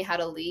teach me how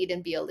to lead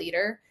and be a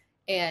leader,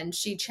 and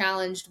she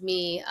challenged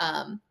me.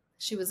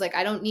 She was like,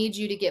 I don't need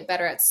you to get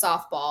better at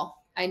softball,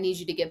 I need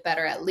you to get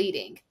better at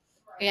leading.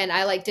 And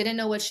I like didn't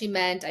know what she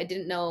meant. I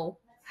didn't know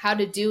how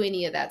to do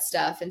any of that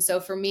stuff, and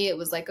so for me it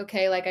was like,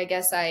 okay, like I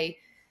guess I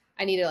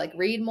need to like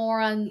read more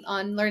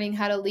on learning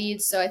how to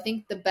lead. So I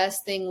think the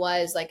best thing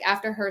was like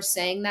after her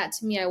saying that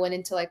to me, I went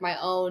into like my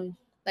own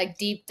like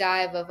deep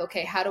dive of,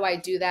 okay, how do I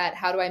do that?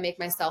 How do I make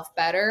myself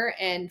better?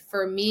 And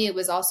for me, it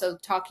was also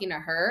talking to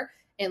her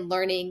and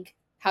learning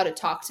how to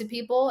talk to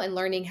people and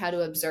learning how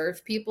to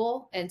observe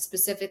people, and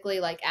specifically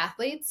like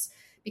athletes,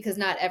 because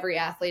not every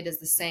athlete is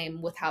the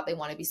same with how they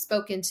want to be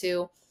spoken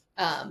to,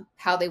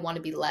 how they want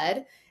to be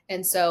led.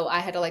 And so I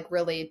had to like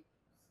really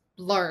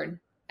learn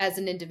as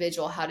an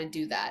individual how to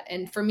do that.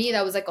 And for me,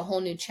 that was like a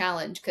whole new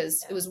challenge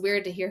because it was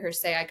weird to hear her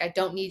say, like, I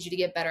don't need you to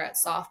get better at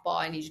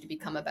softball. I need you to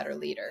become a better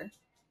leader.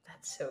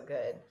 That's so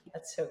good.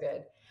 That's so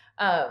good.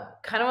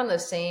 Kind of on the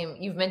same,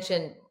 you've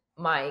mentioned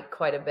Mike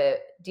quite a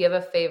bit. Do you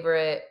have a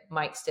favorite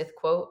Mike Stith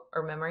quote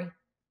or memory?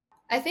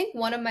 I think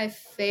one of my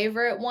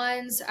favorite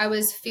ones, I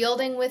was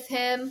fielding with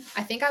him.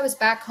 I think I was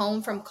back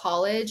home from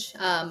college.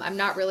 I'm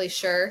not really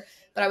sure,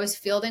 but I was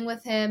fielding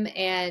with him.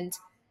 And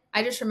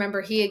I just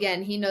remember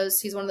he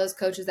knows he's one of those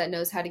coaches that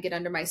knows how to get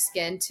under my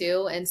skin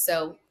too. And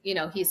so,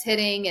 he's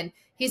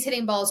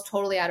hitting balls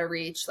totally out of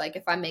reach. Like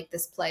if I make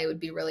this play, it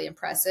would be really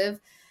impressive.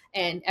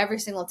 And every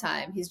single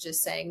time he's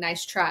just saying,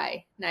 nice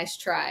try, nice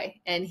try.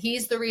 And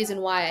he's the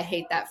reason why I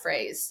hate that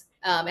phrase.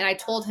 And I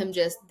told him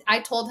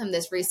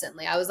this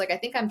recently. I was like, I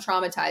think I'm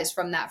traumatized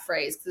from that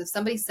phrase because if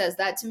somebody says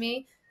that to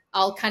me,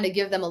 I'll kind of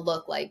give them a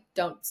look like,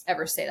 don't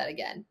ever say that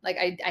again. Like,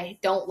 I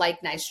don't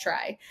like nice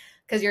try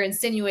because you're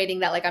insinuating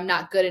that like I'm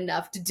not good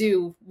enough to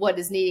do what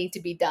is needing to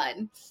be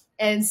done.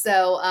 And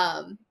so,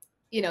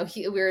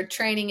 we were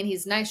training and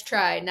he's nice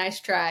try, nice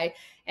try.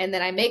 And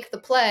then I make the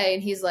play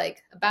and he's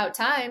like, about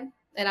time.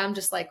 And I'm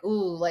just like,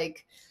 ooh,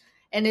 like,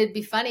 and it'd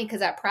be funny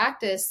because at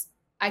practice,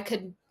 I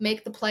could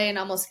make the play and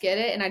almost get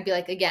it. And I'd be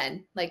like,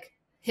 again, like,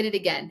 hit it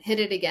again, hit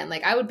it again.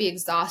 Like, I would be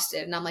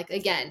exhausted. And I'm like,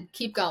 again,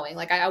 keep going.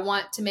 Like, I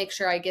want to make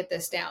sure I get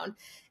this down.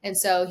 And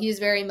so he's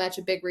very much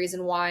a big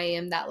reason why I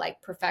am that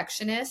like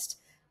perfectionist.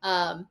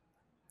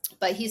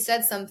 But he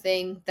said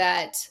something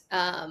that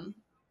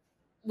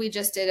we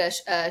just did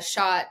a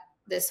shot,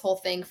 this whole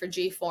thing for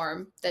G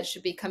Form that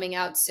should be coming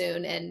out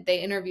soon. And they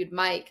interviewed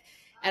Mike.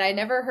 And I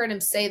never heard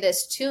him say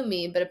this to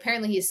me, but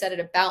apparently he said it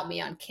about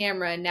me on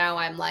camera. And now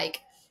I'm like,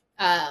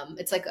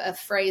 it's like a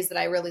phrase that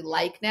I really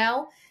like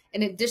now.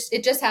 And it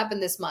just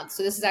happened this month.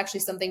 So this is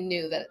actually something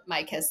new that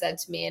Mike has said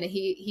to me. And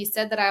he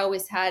said that I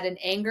always had an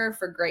anger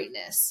for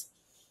greatness.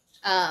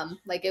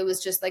 Like it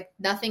was just like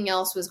nothing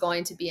else was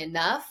going to be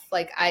enough.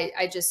 Like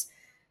I just,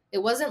 it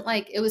wasn't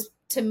like, it was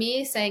to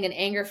me saying an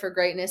anger for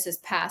greatness is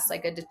past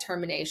like a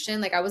determination.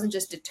 Like I wasn't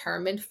just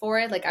determined for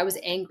it. Like I was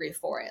angry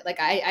for it.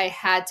 Like I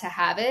had to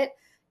have it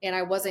and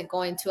I wasn't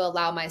going to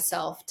allow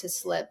myself to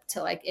slip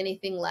to like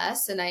anything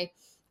less. And I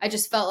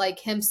just felt like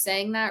him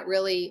saying that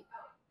really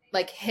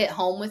like hit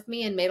home with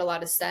me and made a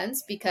lot of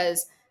sense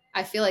because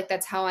I feel like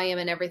that's how I am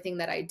in everything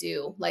that I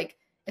do. Like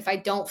if I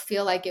don't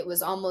feel like it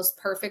was almost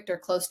perfect or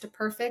close to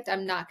perfect,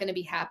 I'm not going to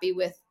be happy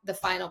with the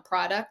final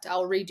product.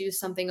 I'll redo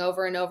something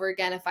over and over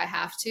again if I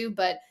have to,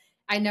 but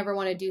I never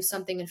want to do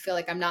something and feel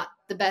like I'm not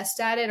the best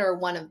at it or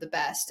one of the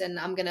best. And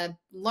I'm going to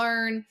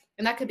learn,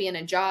 and that could be in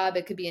a job.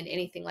 It could be in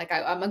anything. Like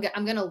I'm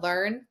going to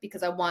learn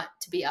because I want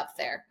to be up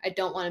there. I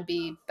don't want to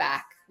be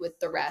back with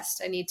the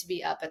rest. I need to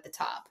be up at the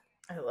top.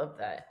 I love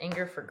that.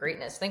 Anger for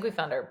greatness. I think we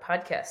found our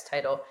podcast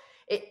title.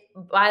 It,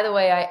 by the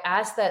way, I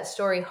asked that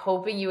story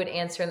hoping you would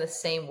answer in the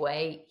same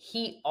way.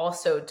 He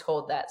also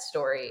told that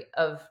story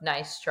of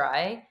nice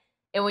try.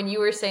 And when you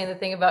were saying the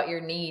thing about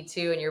your knee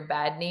too and your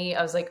bad knee,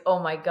 I was like, oh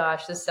my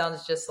gosh, this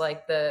sounds just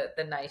like the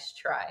nice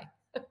try.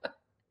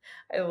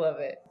 I love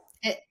it.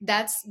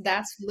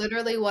 That's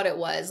literally what it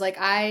was. Like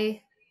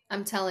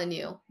I'm telling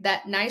you,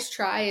 that nice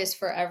try is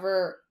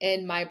forever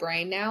in my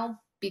brain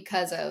now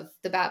because of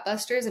the Bat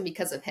Busters and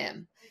because of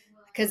him.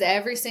 Because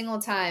every single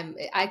time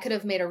I could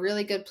have made a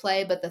really good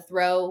play, but the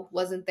throw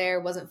wasn't there,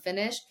 wasn't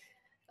finished.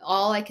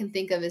 All I can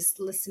think of is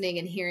listening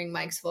and hearing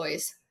Mike's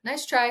voice.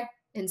 Nice try.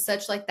 In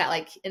such like that,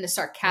 like in a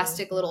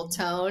sarcastic little Mhm.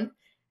 tone.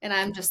 And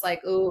I'm just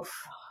like, oof,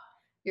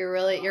 you're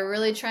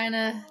really trying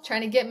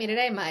to get me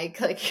today, Mike.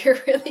 Like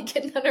you're really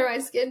getting under my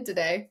skin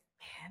today.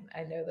 Man,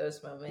 I know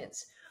those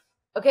moments.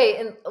 Okay,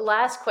 and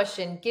last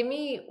question. Give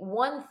me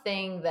one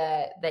thing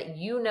that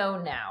you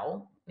know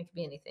now, it could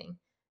be anything,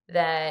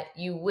 that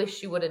you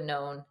wish you would have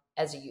known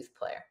as a youth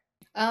player?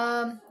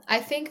 I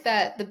think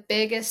that the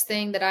biggest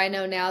thing that I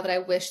know now that I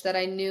wish that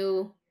I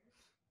knew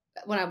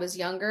when I was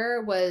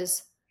younger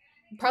was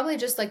probably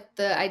just like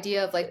the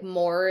idea of like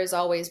more is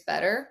always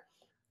better.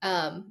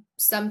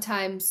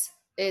 Sometimes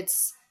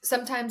it's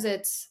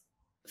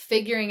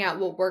figuring out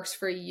what works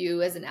for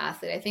you as an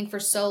athlete. I think for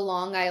so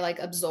long I like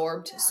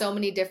absorbed so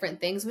many different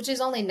things, which is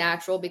only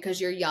natural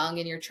because you're young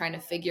and you're trying to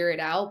figure it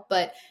out.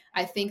 But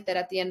I think that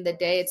at the end of the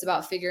day, it's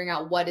about figuring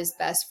out what is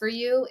best for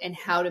you and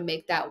how to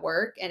make that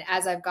work. And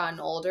as I've gotten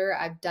older,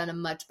 I've done a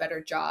much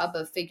better job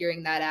of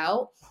figuring that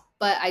out.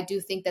 But I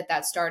do think that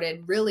that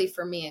started really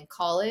for me in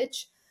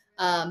college,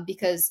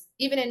 because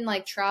even in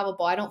like travel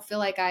ball, I don't feel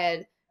like I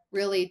had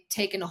really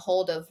taken a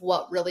hold of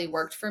what really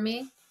worked for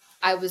me.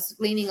 I was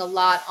leaning a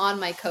lot on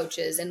my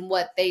coaches and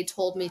what they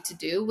told me to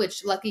do,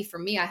 which lucky for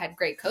me, I had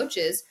great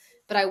coaches.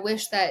 But I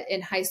wish that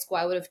in high school,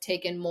 I would have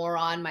taken more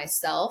on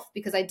myself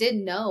because I did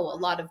know a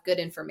lot of good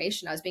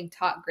information. I was being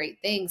taught great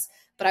things,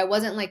 but I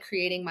wasn't like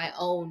creating my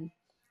own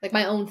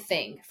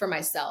thing for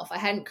myself. I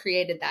hadn't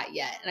created that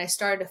yet. And I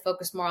started to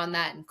focus more on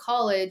that in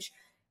college,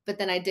 but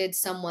then I did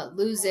somewhat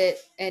lose it.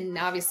 And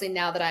obviously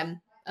now that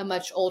I'm a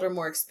much older,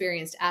 more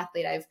experienced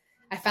athlete,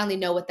 I finally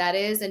know what that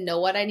is and know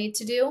what I need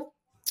to do.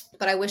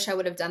 But I wish I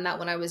would have done that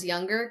when I was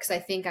younger because I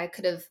think I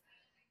could have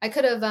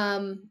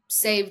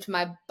saved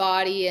my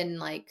body and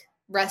like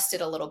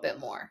rested a little bit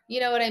more. You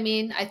know what I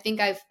mean? I think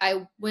I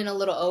went a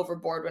little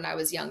overboard when I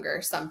was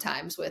younger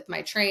sometimes with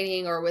my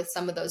training or with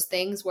some of those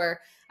things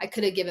where I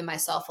could have given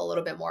myself a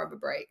little bit more of a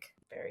break.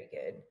 Very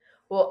good.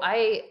 Well,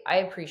 I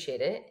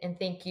appreciate it, and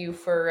thank you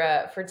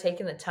for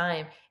taking the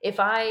time. If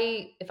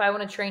I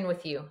want to train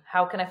with you,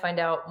 how can I find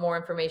out more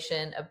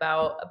information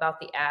about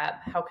the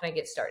app? How can I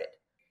get started?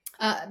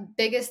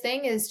 Biggest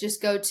thing is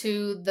just go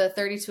to the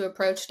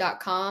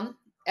 32approach.com.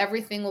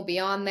 Everything will be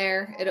on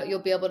there. You'll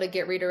be able to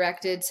get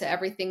redirected to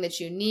everything that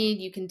you need.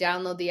 You can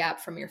download the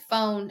app from your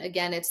phone.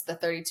 Again, it's the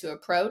 32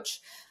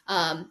 approach.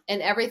 And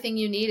everything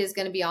you need is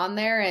going to be on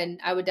there. And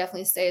I would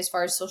definitely say, as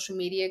far as social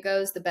media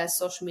goes, the best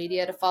social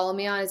media to follow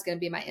me on is going to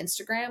be my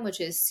Instagram,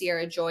 which is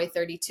Sierra Joy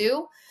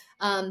 32.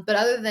 But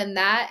other than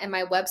that, and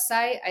my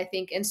website, I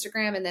think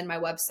Instagram and then my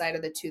website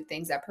are the two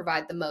things that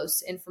provide the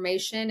most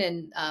information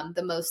and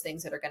the most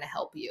things that are going to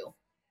help you.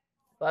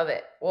 Love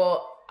it.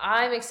 Well,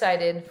 I'm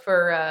excited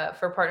for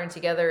partnering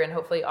together and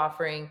hopefully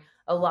offering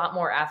a lot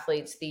more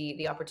athletes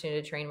the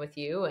opportunity to train with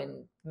you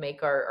and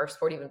make our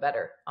sport even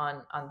better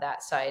on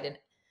that side and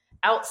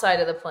outside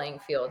of the playing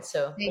field.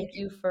 So Thank thank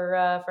you. you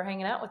for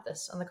hanging out with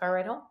us on the car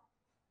ride home.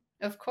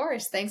 Of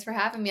course. Thanks for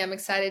having me. I'm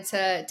excited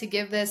to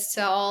give this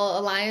to all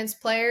Alliance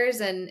players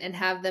and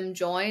have them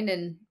join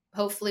and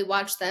hopefully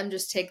watch them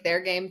just take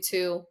their game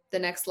to the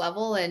next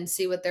level and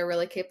see what they're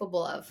really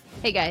capable of.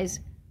 Hey guys,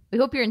 we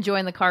hope you're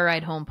enjoying the Car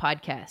Ride Home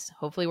podcast.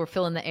 Hopefully, we're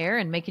filling the air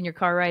and making your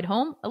car ride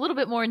home a little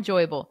bit more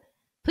enjoyable.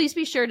 Please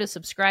be sure to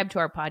subscribe to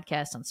our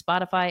podcast on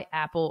Spotify,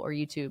 Apple, or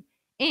YouTube,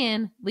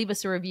 and leave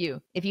us a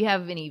review. If you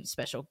have any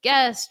special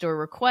guest or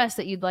requests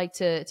that you'd like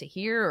to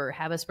hear or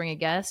have us bring a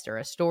guest or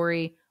a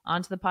story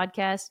onto the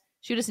podcast,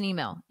 shoot us an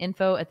email,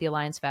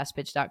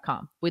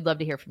 info@thealliancefastpitch.com. We'd love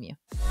to hear from you.